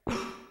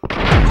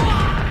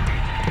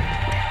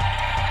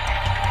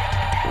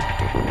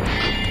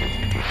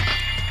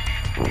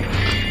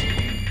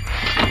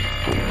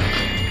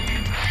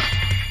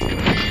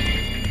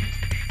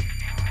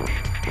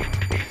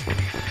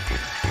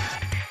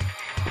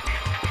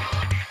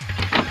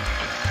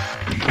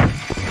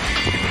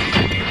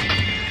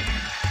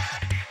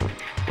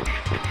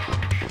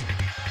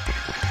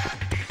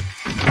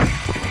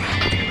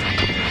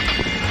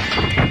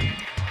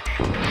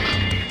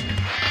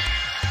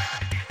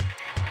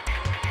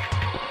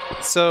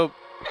 So,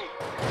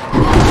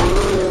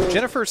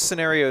 Jennifer's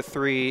scenario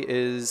 3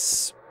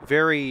 is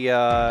very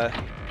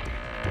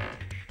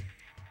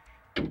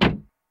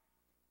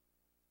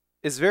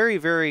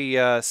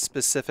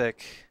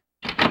specific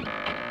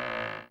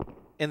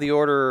in the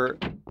order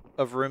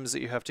of rooms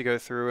that you have to go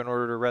through in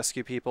order to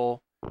rescue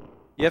people.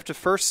 You have to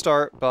first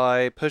start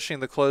by pushing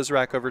the clothes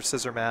rack over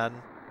Scissor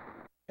Man,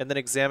 and then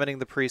examining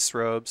the priest's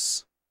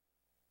robes.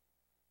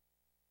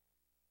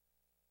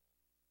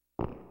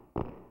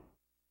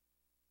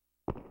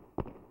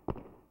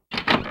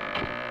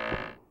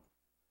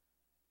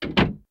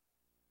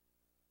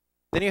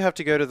 Then you have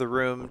to go to the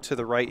room to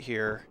the right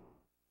here.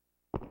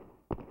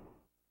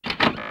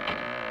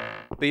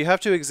 But you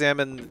have to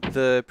examine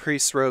the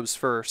priest's robes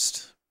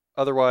first.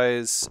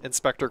 Otherwise,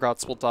 Inspector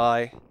Gotts will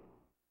die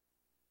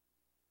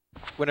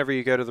whenever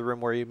you go to the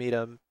room where you meet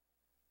him.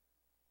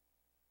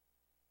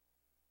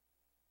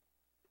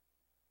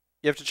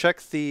 You have to check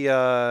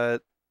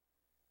the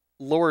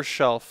lower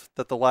shelf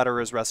that the ladder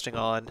is resting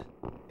on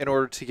in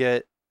order to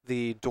get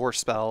the door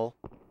spell.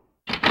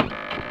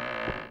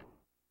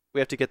 We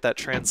have to get that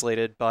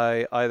translated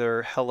by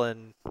either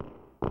Helen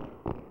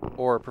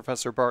or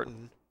Professor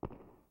Barton.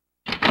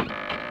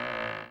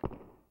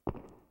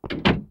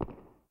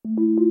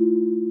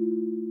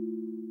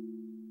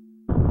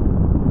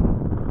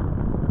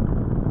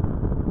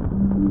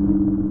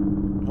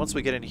 Once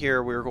we get in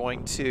here, we're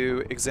going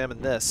to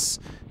examine this.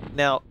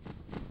 Now,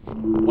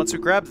 once we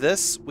grab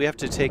this, we have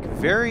to take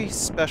very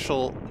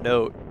special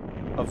note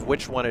of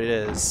which one it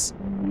is.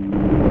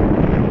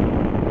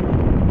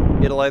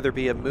 It'll either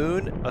be a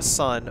moon, a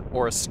sun,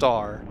 or a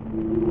star.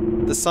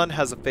 The sun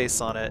has a face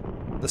on it,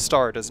 the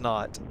star does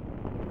not.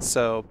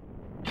 So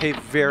pay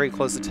very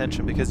close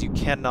attention because you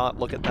cannot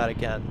look at that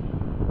again.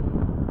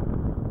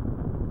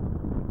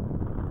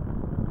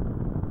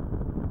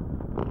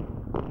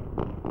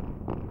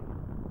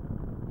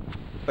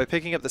 By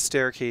picking up the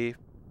stair key,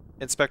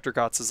 Inspector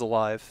Gotts is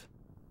alive.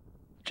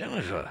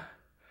 Jennifer,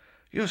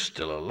 you're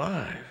still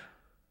alive.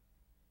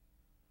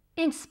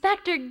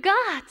 Inspector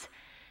Gotts!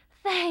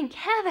 Thank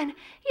heaven,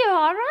 you're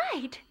all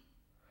right.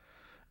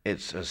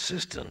 It's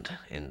Assistant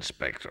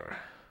Inspector.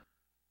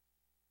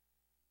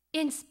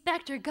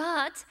 Inspector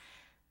Gotts?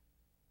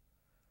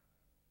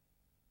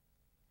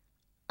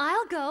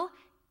 I'll go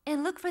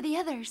and look for the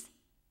others.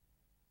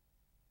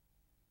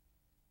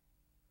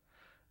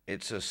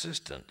 It's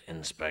Assistant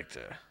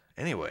Inspector.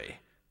 Anyway,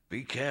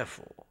 be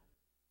careful.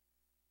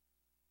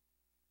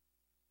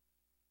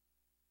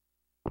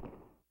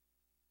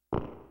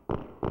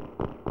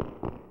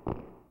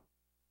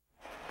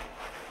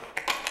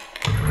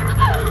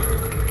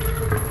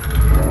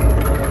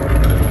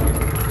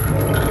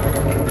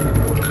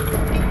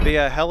 But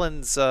yeah,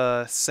 Helen's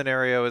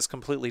scenario is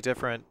completely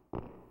different.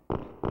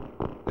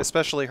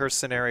 Especially her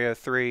scenario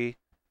 3.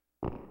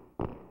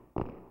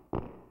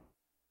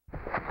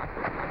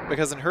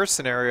 Because in her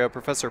scenario,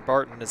 Professor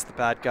Barton is the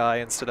bad guy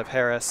instead of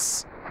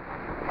Harris.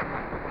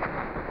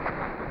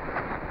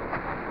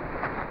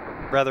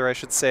 Rather, I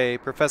should say,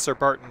 Professor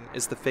Barton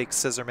is the fake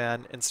Scissor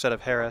Man instead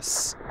of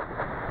Harris.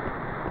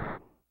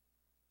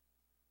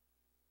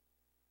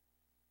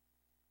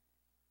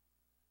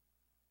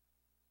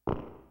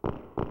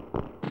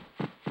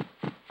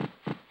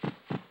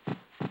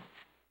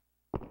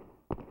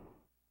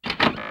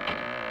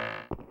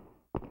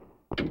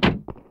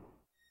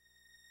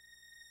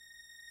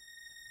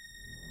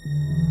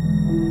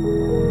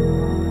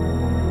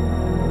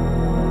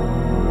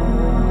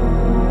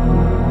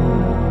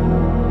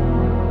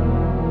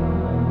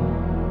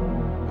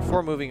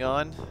 Before moving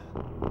on,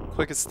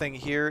 quickest thing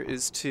here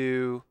is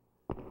to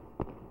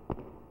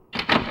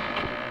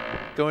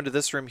go into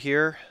this room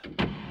here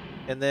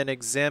and then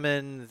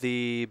examine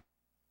the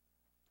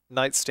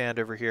nightstand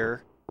over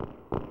here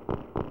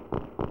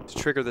to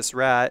trigger this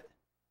rat.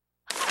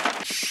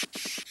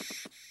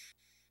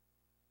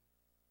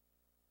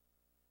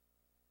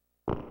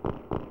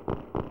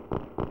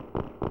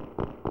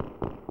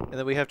 And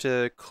then we have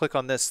to click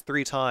on this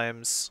 3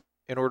 times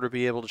in order to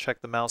be able to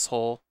check the mouse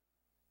hole.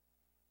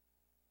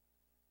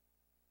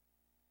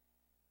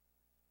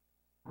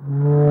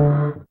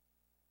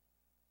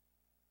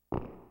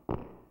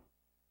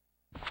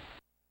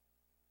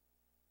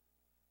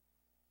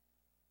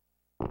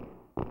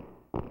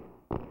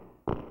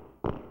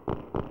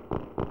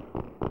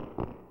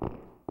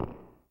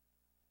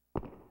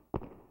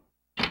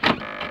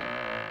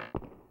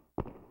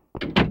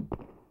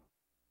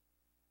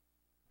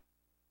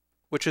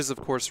 Which is,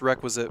 of course,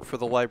 requisite for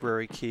the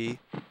library key.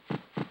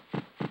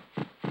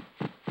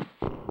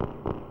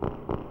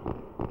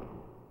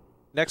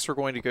 Next, we're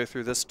going to go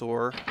through this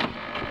door.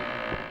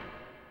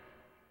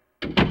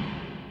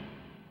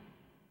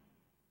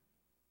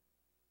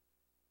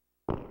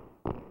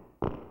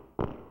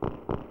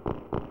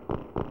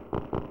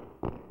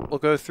 We'll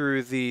go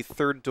through the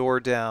 3rd door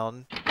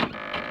down.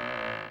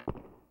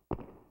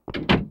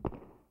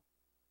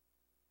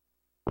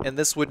 And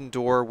this wooden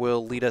door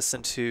will lead us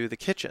into the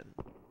kitchen.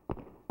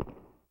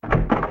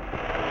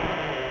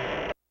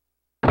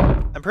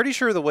 I'm pretty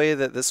sure the way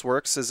that this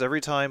works is every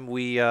time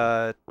we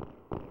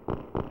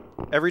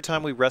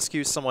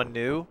rescue someone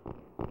new,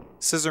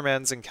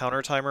 Scissorman's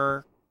encounter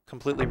timer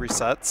completely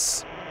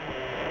resets.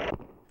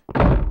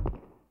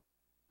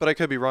 But I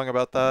could be wrong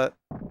about that.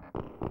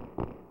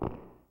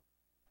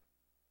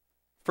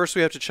 First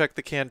we have to check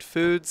the canned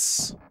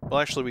foods. Well,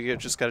 actually we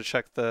just gotta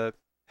check the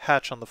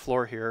hatch on the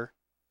floor here.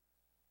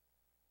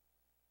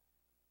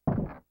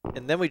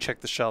 And then we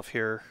check the shelf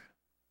here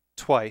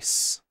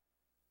twice.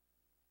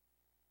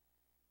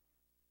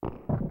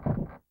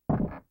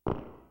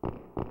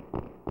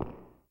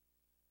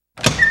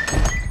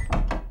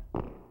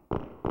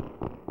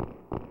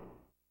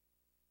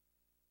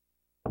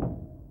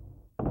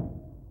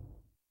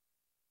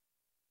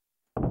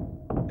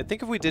 I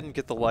think if we didn't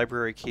get the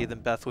library key, then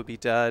Beth would be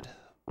dead.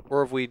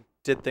 Or if we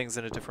did things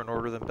in a different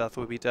order, then Beth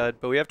would be dead.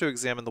 But we have to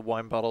examine the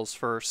wine bottles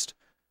first,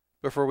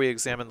 before we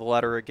examine the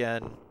letter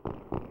again.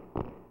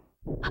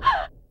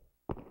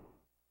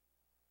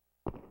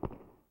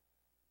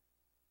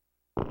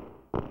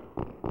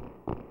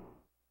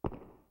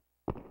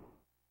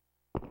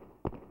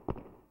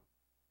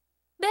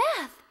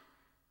 Beth!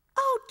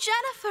 Oh,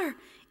 Jennifer!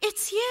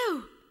 It's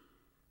you!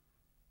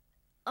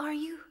 Are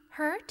you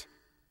hurt?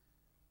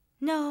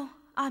 No,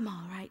 I'm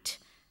all right.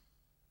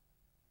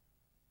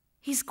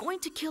 He's going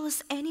to kill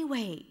us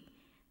anyway.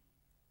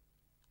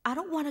 I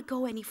don't want to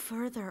go any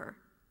further.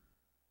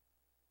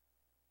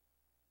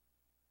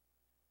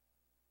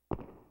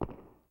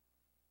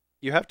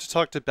 You have to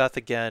talk to Beth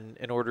again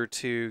in order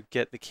to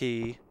get the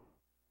key.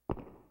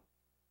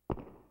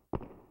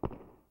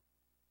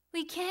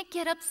 We can't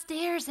get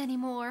upstairs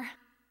anymore.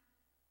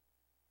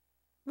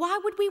 Why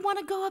would we want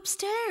to go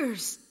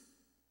upstairs?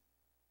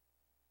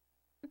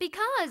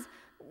 Because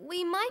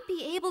we might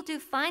be able to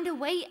find a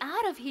way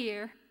out of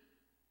here.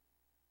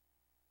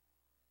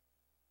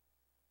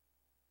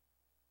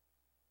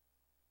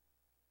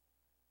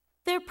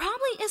 There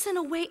probably isn't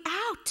a way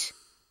out.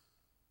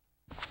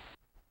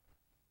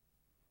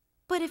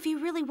 But if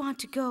you really want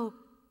to go,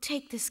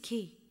 take this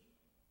key.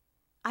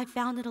 I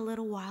found it a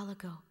little while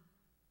ago.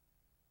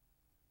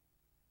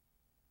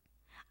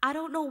 I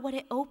don't know what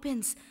it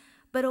opens,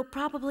 but it'll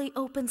probably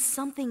open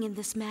something in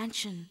this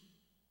mansion.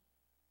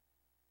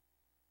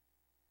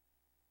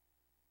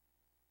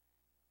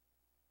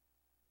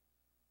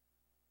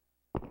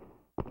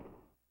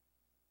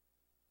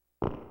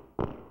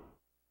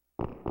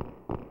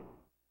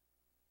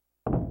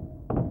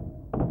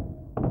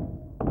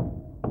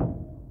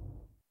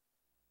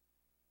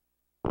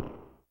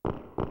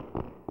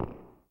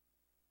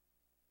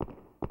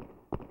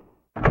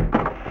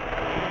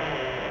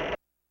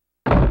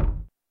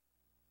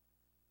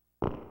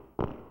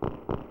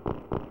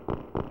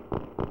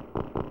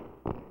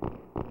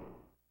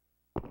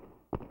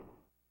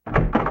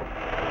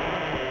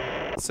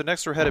 So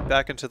next we're headed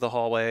back into the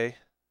hallway,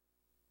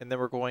 and then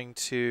we're going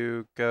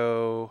to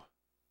go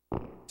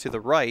to the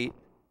right,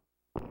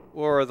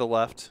 or the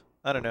left.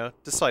 I don't know.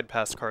 Decide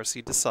past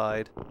Carcy.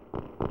 Decide.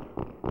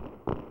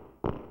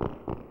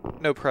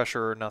 No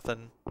pressure or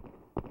nothing.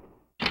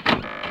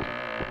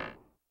 I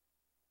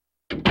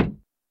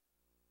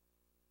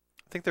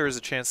think there is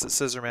a chance that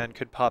Scissorman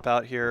could pop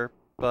out here,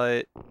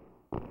 but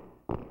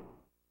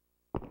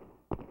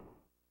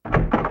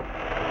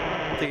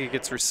I think it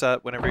gets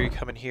reset whenever you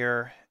come in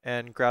here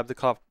and grab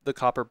the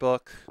copper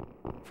book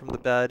from the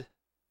bed.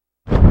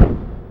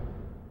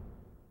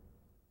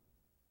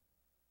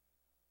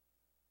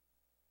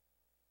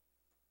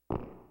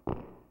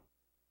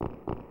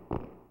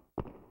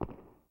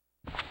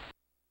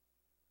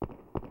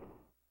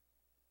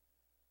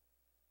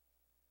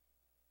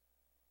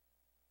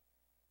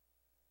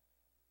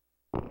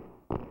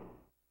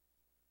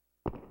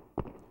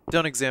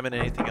 Don't examine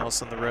anything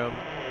else in the room.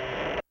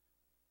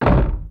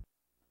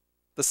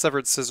 the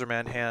severed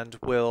Scissorman hand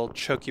will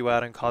choke you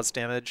out and cause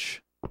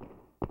damage.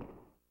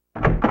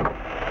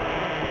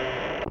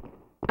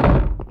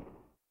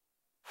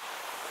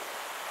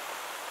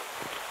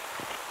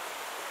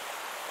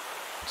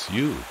 It's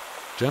you,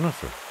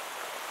 Jennifer.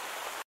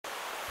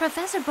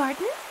 Professor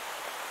Barton?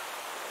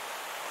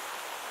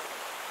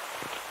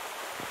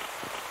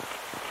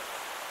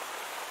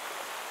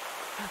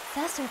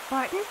 Professor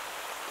Barton,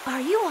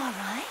 are you all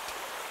right?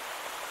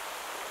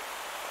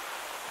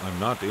 I'm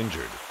not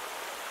injured.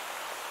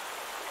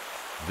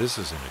 This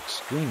is an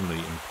extremely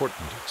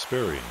important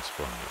experience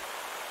for me.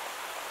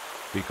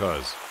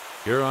 Because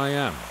here I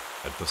am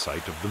at the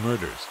site of the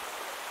murders.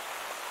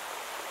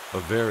 A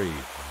very,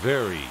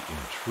 very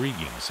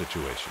intriguing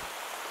situation.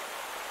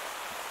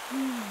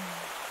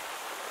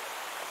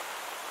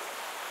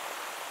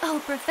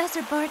 Oh,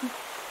 Professor Barton,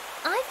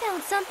 I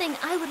found something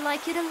I would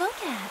like you to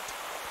look at.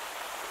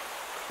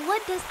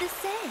 What does this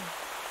say?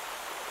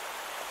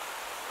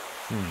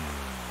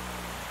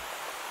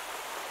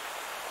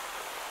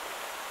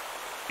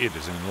 It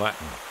is in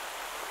Latin.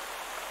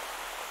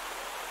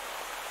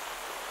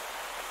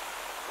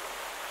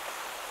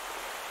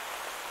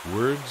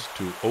 Words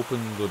to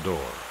open the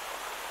door.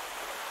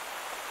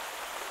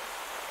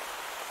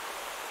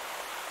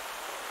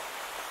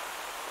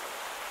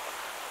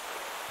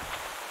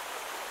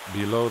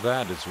 Below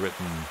that is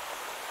written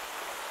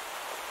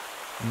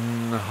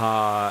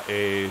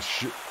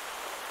Nha-e-sh.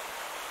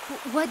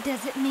 What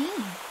does it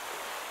mean?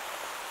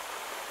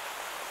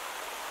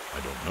 I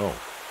don't know.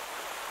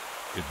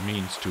 It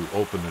means to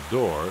open a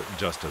door,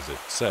 just as it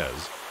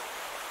says,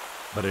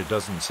 but it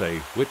doesn't say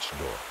which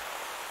door.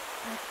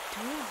 A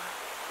door.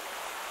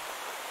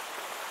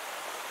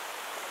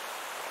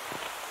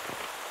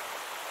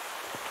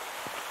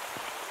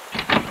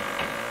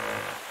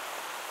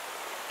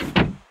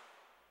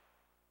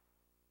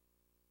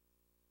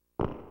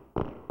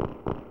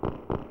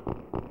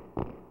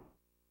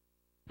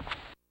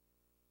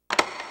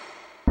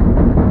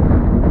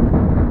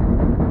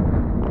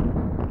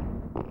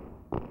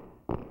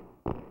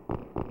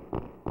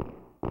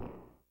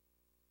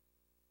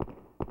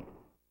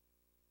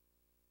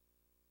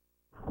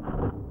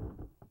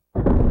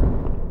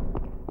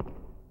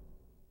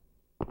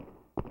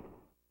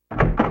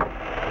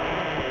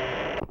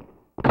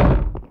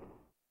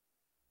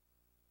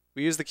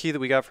 We use the key that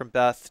we got from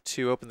Beth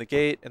to open the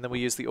gate, and then we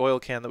use the oil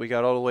can that we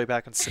got all the way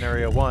back in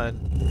Scenario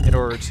 1 in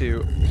order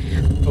to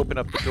open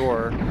up the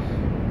door.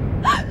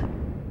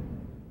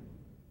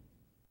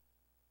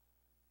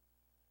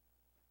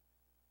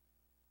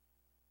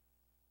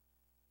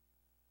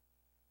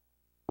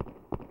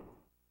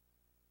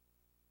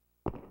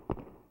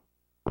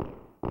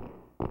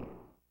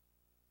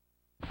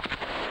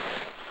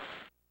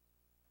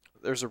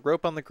 There's a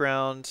rope on the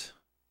ground,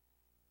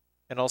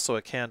 and also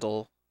a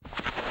candle.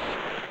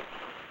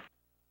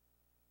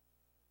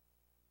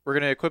 We're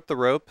going to equip the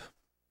rope.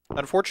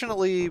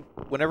 Unfortunately,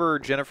 whenever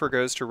Jennifer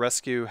goes to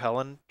rescue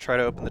Helen, try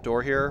to open the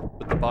door here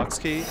with the box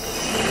key,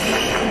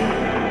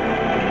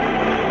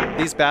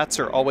 these bats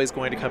are always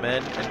going to come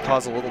in and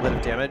cause a little bit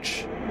of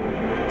damage.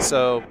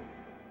 So,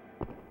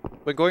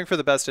 when going for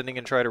the best ending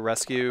and try to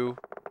rescue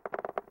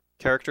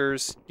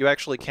characters, you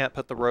actually can't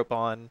put the rope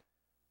on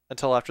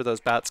until after those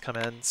bats come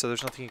in, so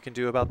there's nothing you can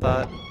do about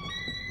that.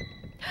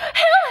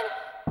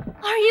 Helen!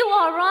 Are you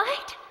all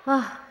right?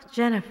 Oh,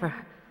 Jennifer.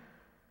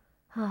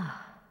 Oh.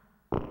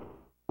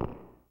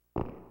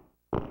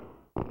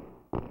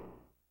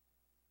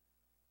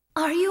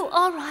 Are you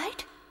all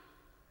right?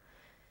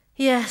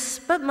 Yes,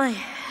 but my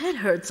head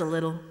hurts a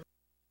little.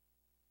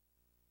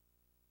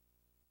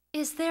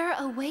 Is there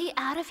a way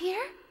out of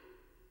here?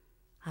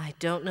 I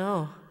don't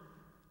know.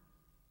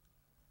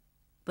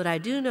 But I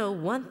do know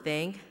one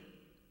thing.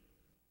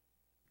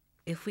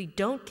 If we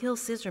don't kill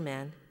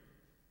Scissorman,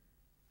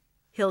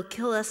 he'll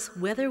kill us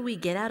whether we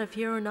get out of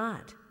here or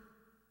not.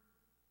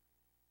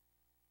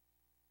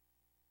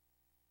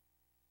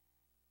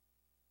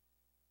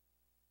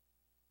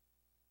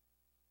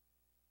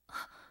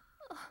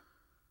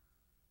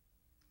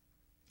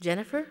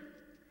 Jennifer,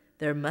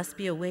 there must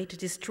be a way to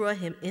destroy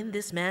him in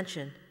this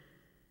mansion,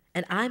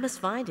 and I must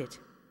find it.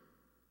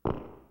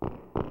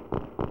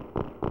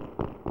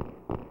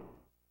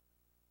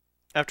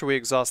 After we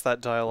exhaust that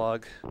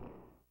dialogue,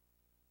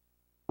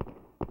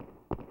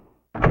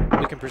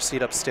 we can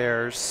proceed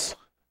upstairs.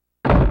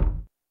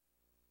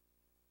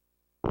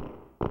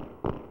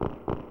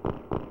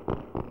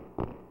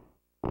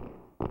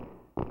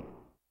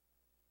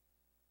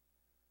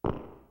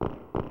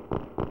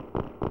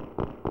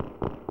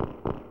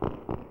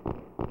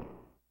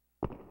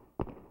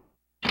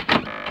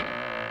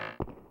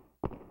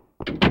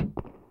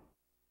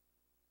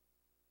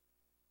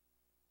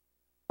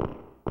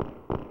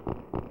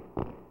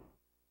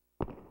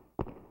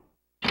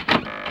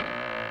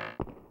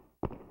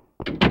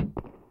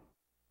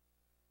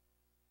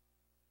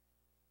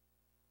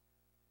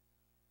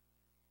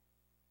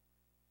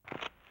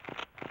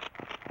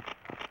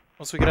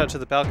 Once we get out to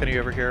the balcony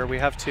over here, we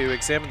have to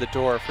examine the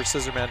door for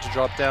Scissorman to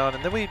drop down,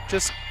 and then we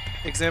just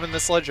examine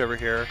this ledge over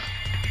here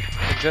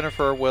and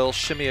Jennifer will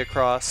shimmy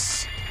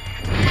across.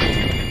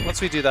 Once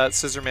we do that,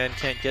 Scissorman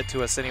can't get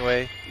to us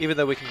anyway, even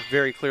though we can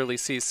very clearly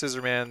see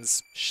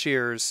Scissorman's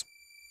shears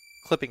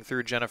clipping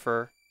through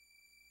Jennifer.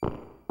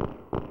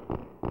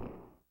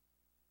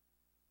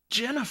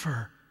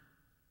 Jennifer!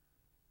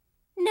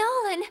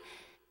 Nolan,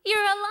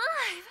 you're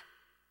alive!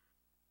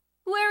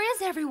 Where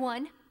is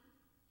everyone?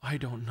 I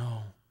don't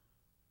know.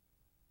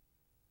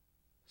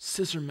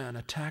 Scissorman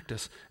attacked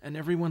us, and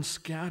everyone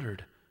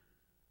scattered.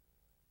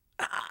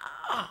 Ah!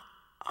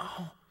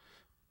 Oh.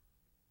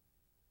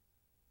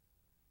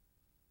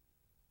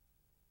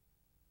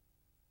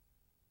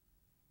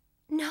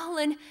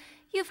 Nolan,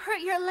 you've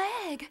hurt your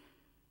leg.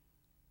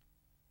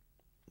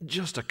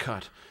 Just a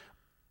cut.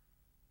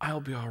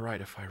 I'll be all right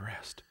if I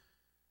rest.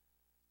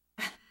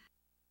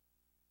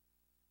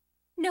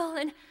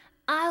 Nolan,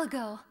 I'll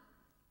go.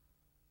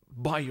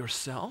 By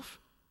yourself?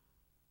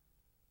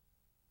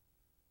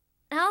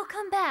 I'll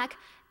come back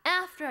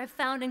after I've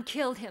found and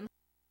killed him.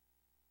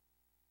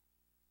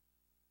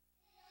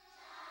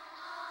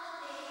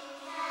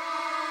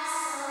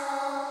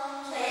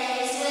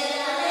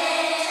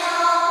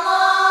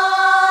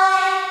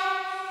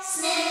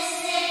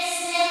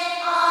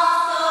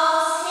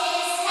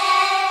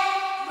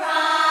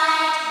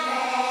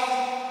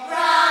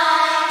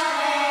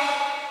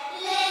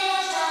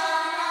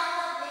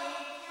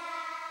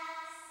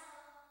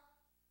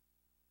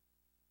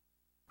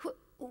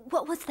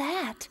 What was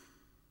that?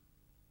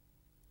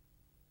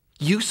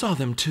 You saw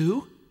them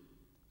too?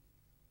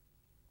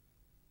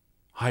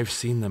 I've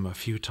seen them a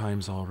few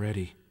times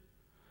already.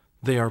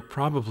 They are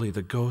probably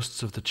the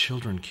ghosts of the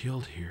children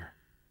killed here.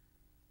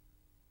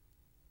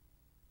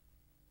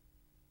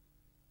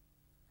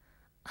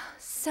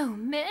 So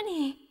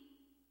many.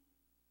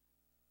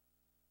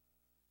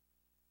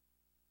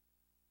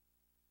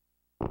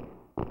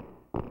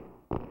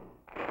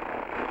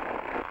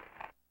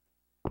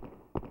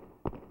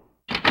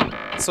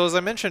 So as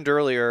I mentioned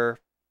earlier,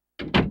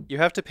 you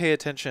have to pay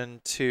attention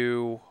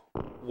to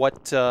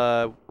what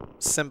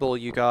symbol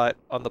you got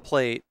on the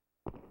plate.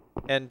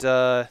 And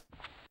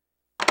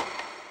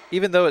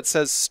even though it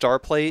says star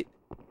plate,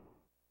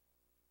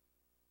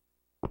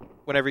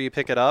 whenever you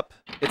pick it up,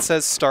 it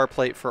says star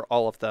plate for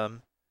all of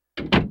them.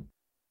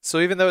 So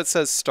even though it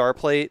says star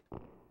plate,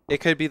 it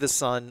could be the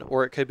sun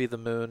or it could be the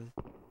moon.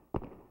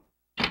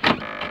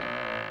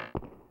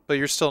 But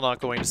you're still not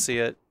going to see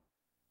it.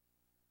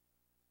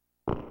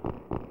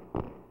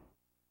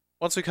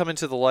 Once we come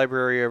into the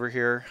library over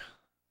here,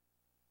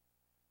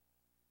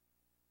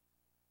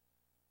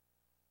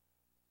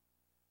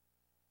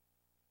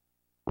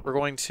 we're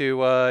going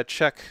to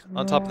check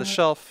on top of the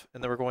shelf,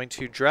 and then we're going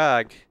to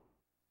drag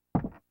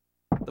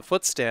the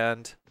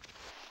footstand,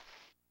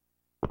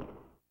 and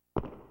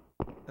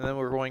then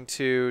we're going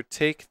to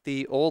take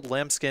the old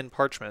lambskin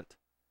parchment,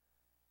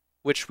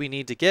 which we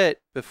need to get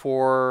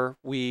before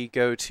we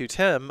go to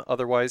Tim,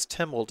 otherwise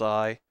Tim will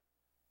die.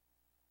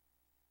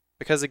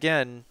 Because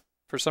again,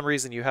 for some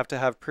reason, you have to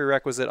have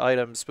prerequisite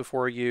items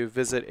before you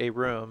visit a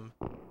room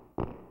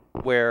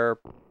where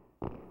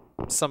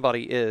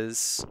somebody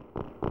is.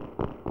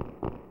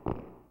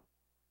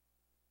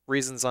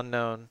 Reasons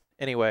unknown.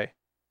 Anyway,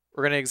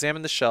 we're going to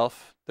examine the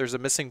shelf. There's a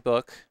missing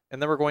book. And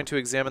then we're going to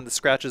examine the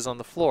scratches on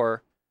the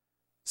floor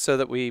so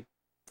that we,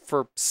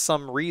 for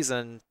some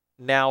reason,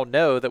 now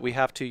know that we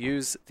have to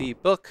use the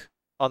book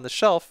on the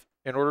shelf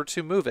in order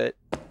to move it.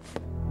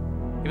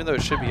 Even though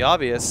it should be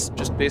obvious,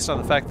 just based on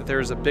the fact that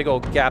there's a big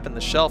old gap in the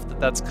shelf,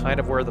 that's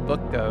kind of where the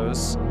book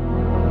goes.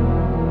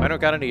 I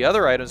don't got any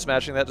other items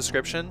matching that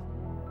description.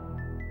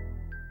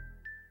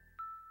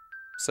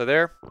 So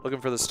there,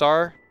 looking for the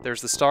star.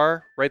 There's the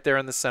star, right there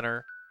in the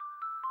center.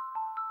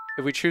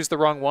 If we choose the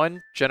wrong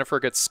one, Jennifer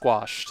gets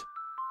squashed.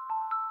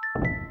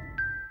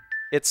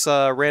 It's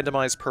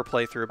randomized per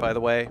playthrough, by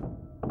the way.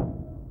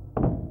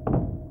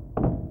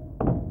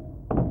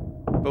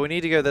 But we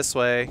need to go this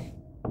way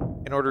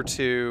in order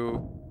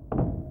to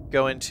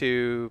go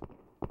into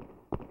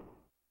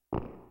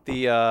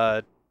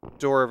the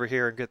door over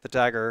here and get the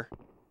dagger.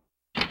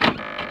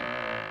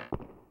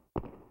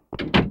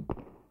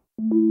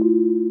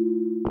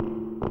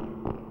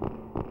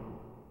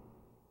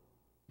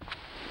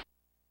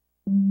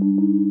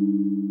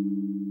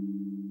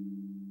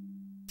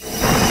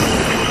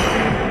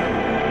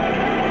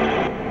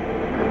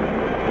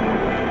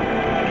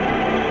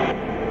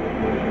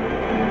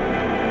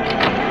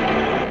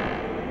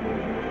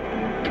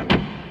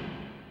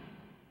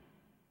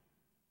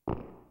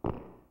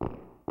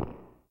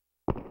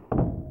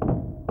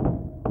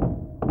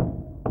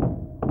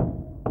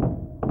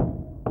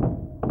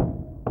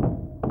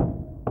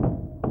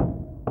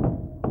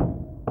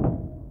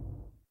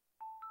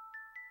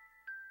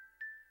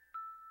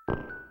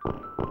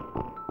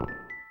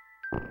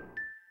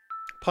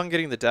 Upon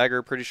getting the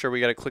dagger, pretty sure we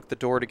gotta click the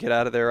door to get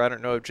out of there. I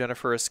don't know if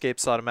Jennifer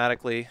escapes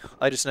automatically.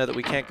 I just know that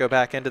we can't go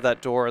back into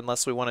that door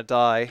unless we want to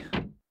die.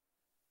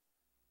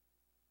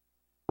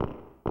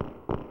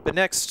 But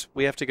next,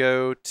 we have to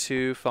go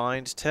to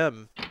find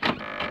Tim.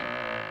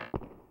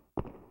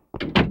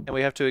 And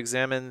we have to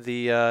examine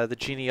the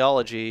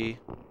genealogy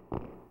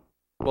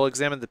we'll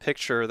examine the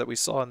picture that we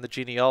saw in the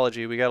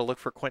genealogy, we gotta look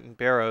for Quentin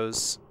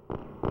Barrows,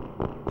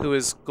 who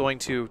is going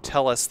to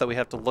tell us that we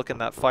have to look in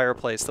that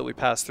fireplace that we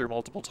passed through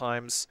multiple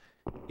times.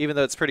 Even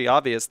though it's pretty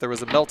obvious, there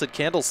was a melted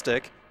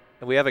candlestick,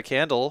 and we have a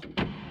candle.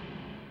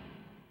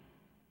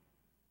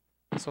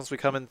 So once we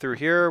come in through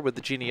here with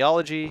the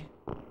genealogy,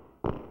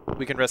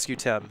 we can rescue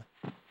Tim.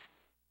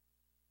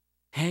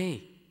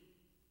 Hey.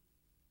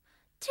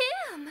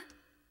 Tim!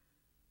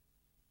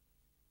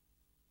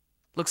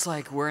 Looks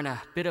like we're in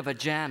a bit of a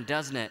jam,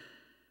 doesn't it?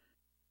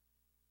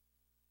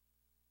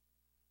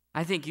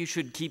 I think you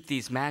should keep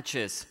these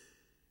matches.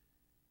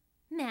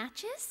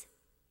 Matches?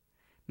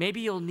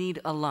 Maybe you'll need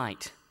a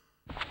light.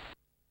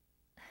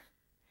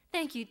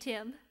 Thank you,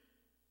 Tim.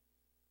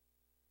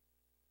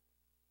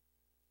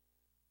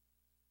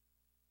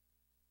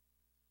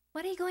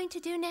 What are you going to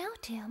do now,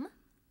 Tim?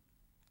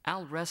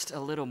 I'll rest a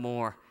little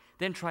more,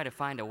 then try to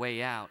find a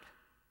way out.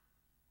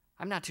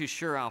 I'm not too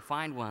sure I'll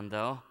find one,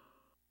 though.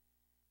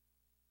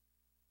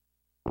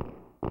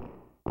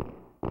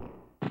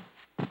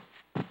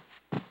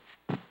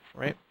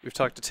 Right, we've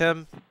talked to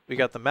Tim, we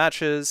got the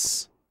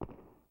matches.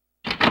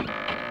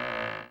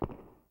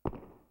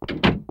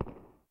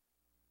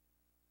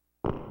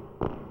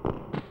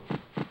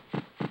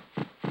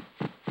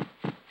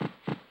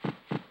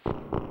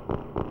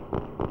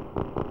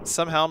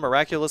 Somehow,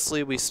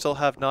 miraculously, we still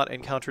have not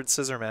encountered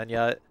Scissorman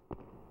yet.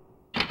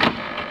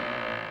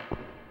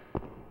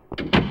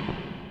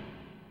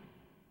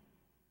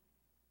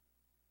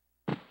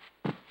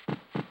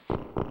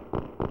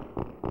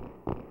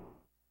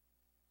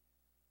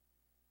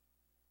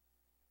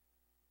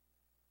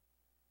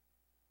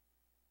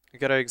 We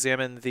gotta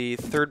examine the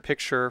third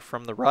picture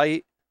from the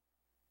right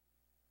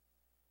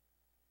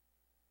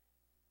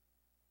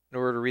in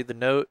order to read the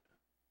note.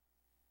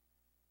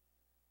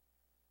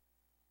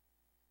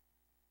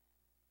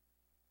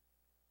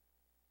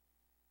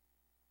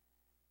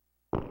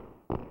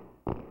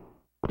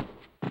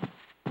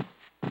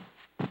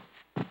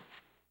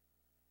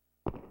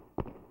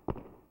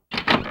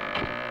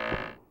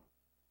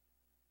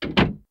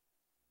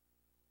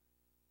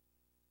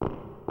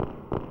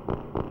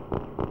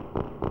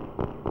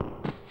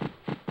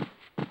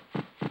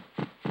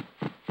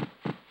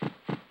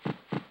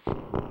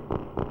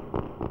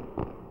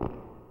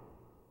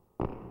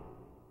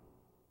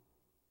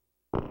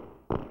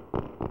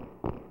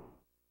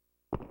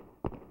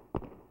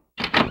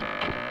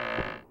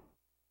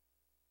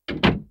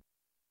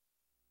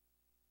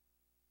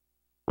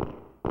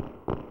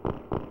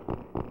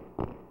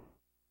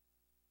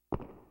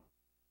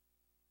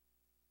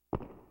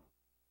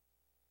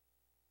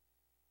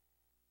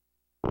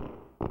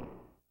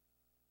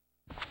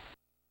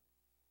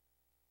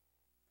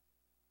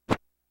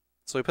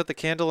 So we put the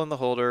candle in the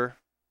holder,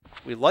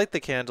 we light the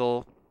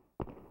candle,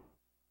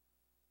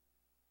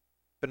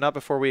 but not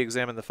before we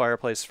examine the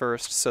fireplace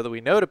first, so that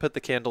we know to put the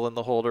candle in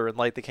the holder and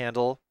light the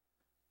candle.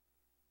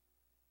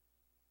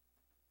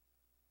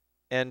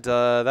 And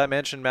that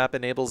mansion map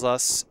enables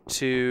us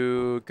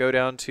to go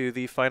down to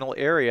the final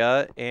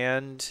area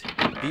and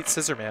beat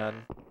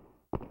Scissorman.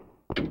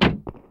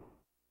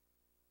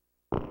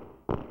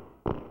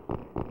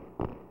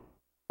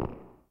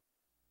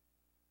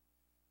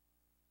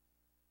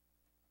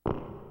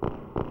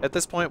 At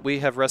this point, we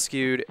have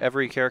rescued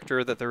every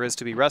character that there is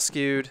to be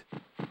rescued.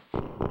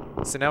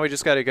 So now we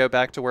just got to go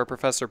back to where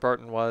Professor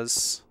Barton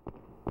was.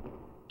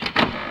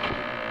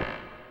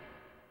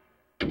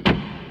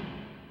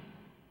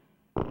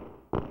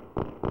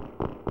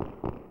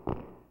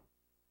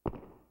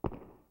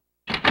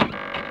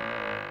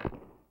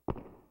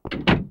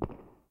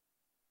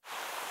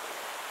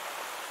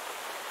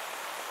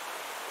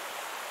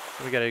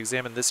 We got to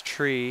examine this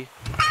tree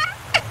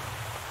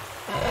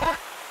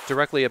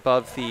directly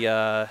above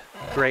the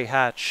gray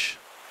hatch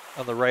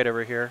on the right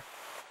over here.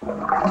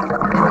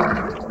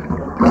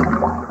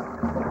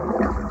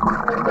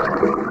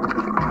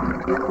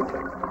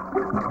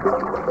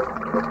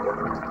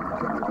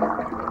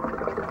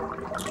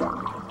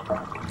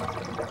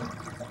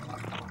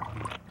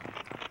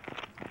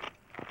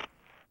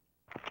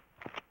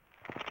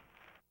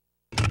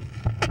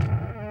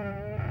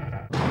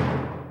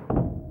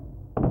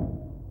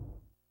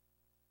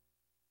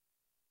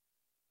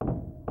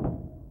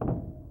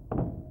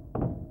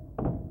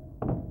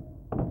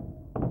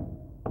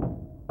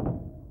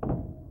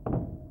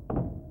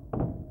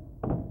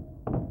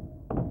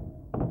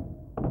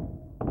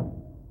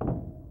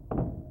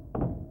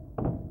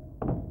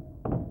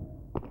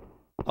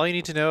 All you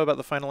need to know about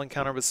the final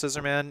encounter with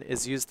Scissorman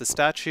is use the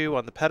statue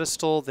on the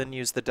pedestal, then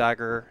use the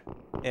dagger,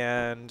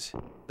 and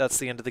that's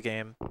the end of the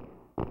game. Edward,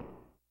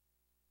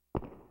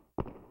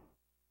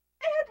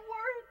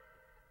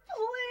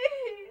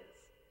 please.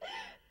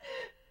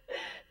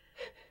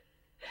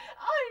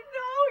 I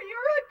know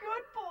you're a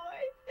good boy.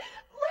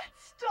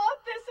 Let's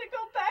stop this and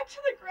go back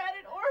to the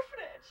Granite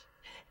Orphanage.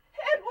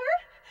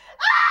 Edward?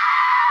 Ah!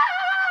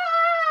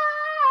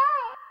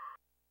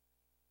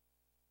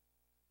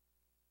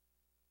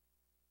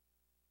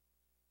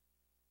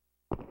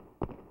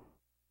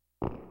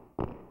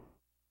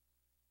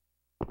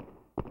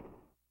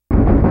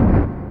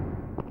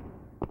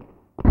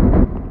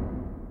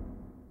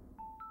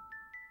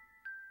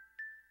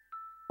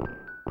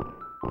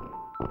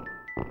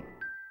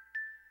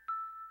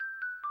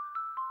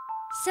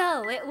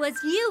 So, it was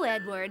you,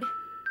 Edward.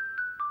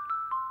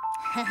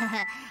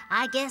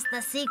 I guess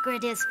the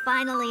secret is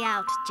finally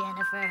out,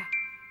 Jennifer.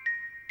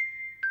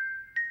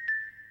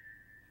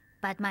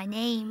 But my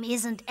name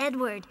isn't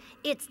Edward,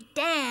 it's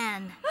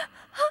Dan.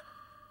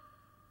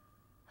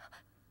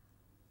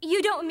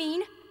 You don't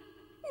mean...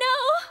 No!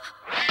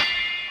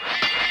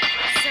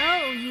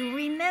 So, you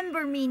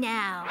remember me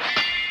now.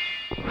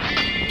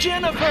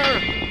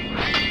 Jennifer!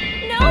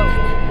 No!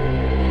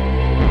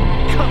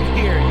 Come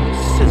here, you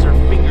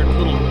scissor-fingered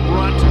little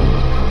runt!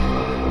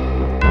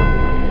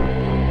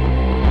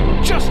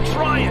 Just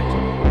try it!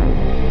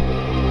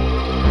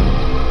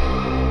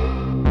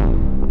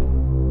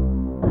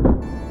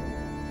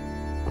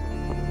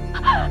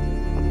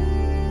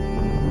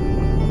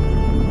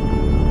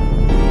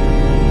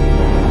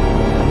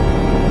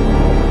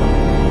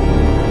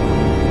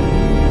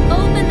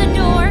 Open the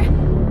door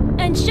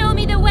and show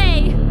me the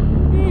way.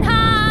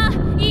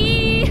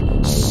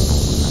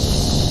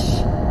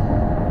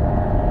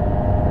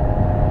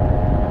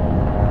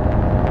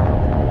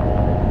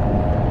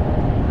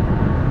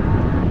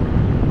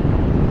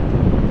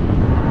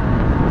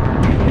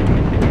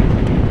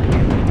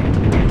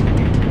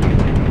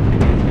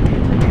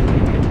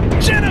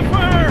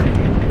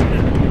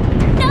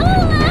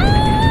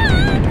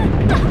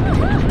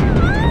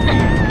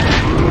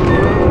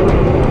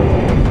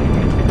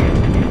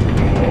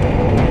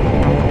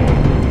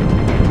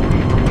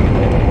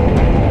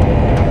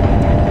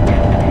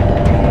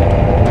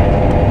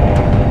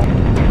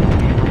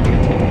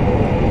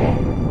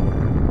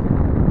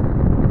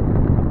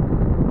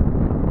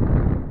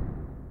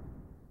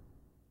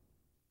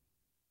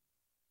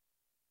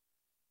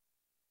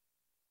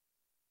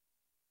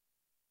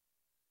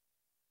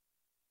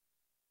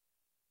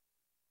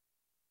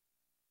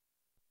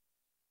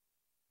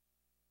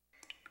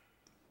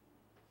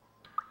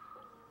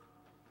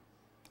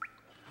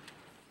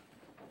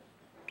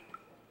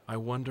 I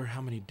wonder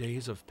how many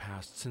days have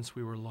passed since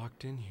we were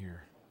locked in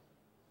here.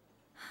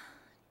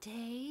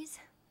 Days?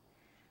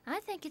 I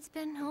think it's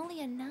been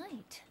only a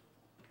night.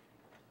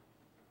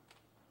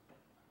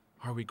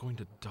 Are we going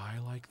to die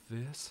like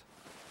this?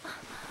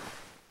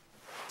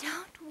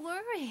 Don't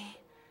worry.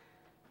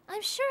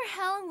 I'm sure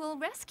Helen will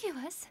rescue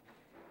us.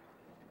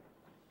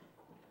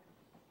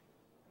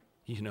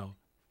 You know,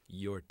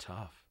 you're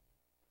tough.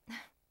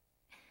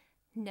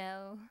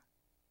 No,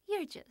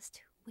 you're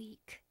just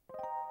weak.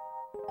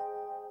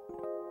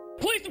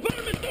 Police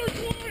department, third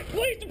floor!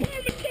 Police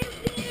department, third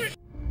floor!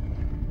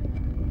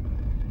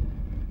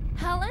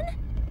 Helen?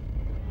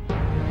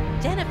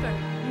 Jennifer,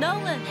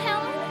 Nolan.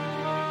 Helen?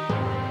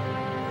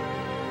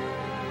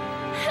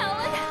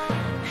 Helen?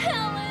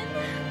 Helen?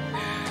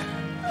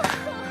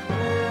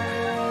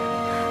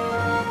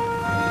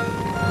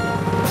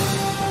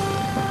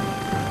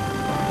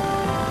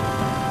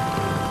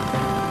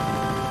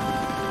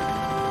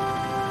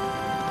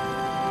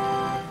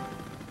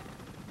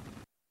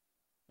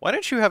 Why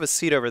don't you have a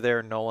seat over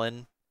there,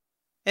 Nolan?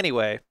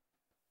 Anyway.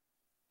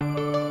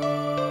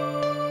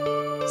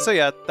 So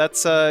yeah,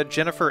 that's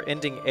Jennifer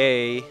ending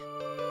A.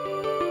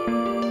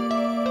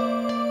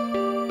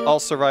 All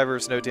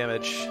survivors, no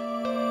damage.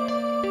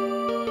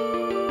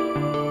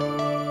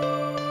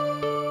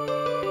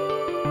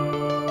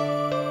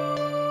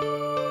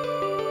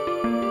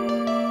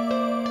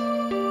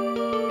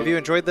 If you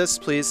enjoyed this,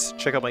 please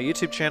check out my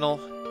YouTube channel.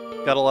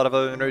 Got a lot of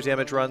other no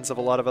damage runs of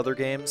a lot of other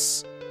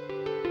games.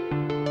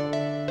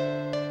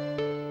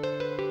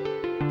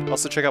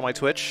 Also check out my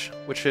Twitch,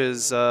 which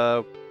is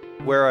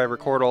where I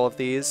record all of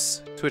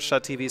these.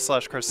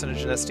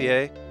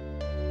 Twitch.tv/Carcinogensda.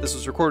 This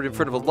was recorded in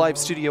front of a live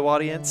studio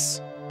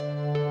audience.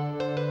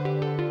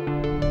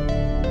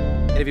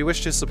 And if you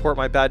wish to support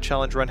my bad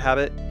challenge run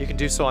habit, you can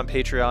do so on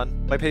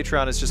Patreon. My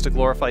Patreon is just a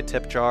glorified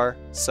tip jar,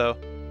 so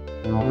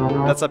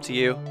that's up to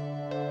you.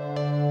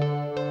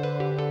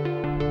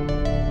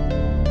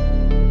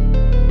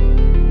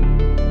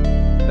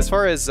 As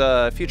far as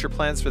future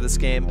plans for this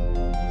game,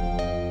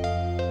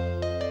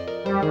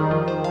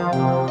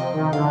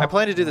 I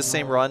plan to do the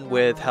same run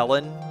with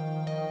Helen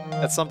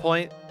at some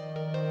point.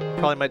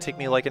 Probably might take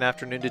me like an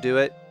afternoon to do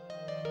it.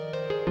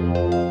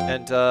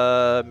 And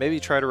maybe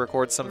try to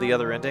record some of the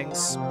other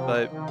endings,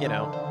 but, you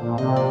know,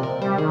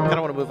 kind of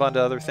want to move on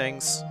to other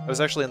things. I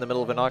was actually in the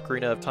middle of an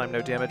Ocarina of Time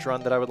no damage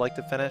run that I would like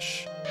to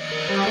finish.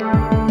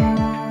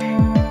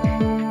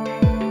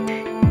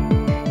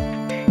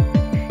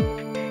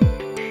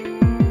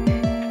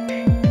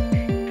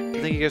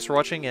 Thank you guys for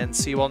watching, and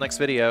see you all next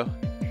video.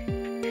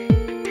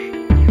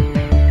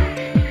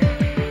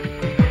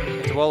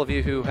 To all of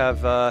you who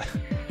have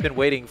been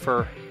waiting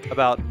for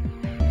about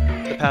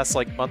the past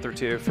like month or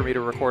two for me to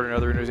record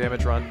another no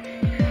damage run,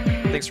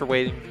 thanks for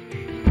waiting.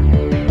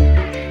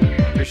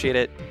 Appreciate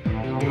it.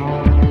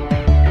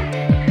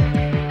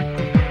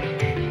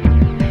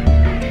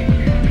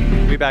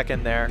 Be back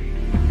in there.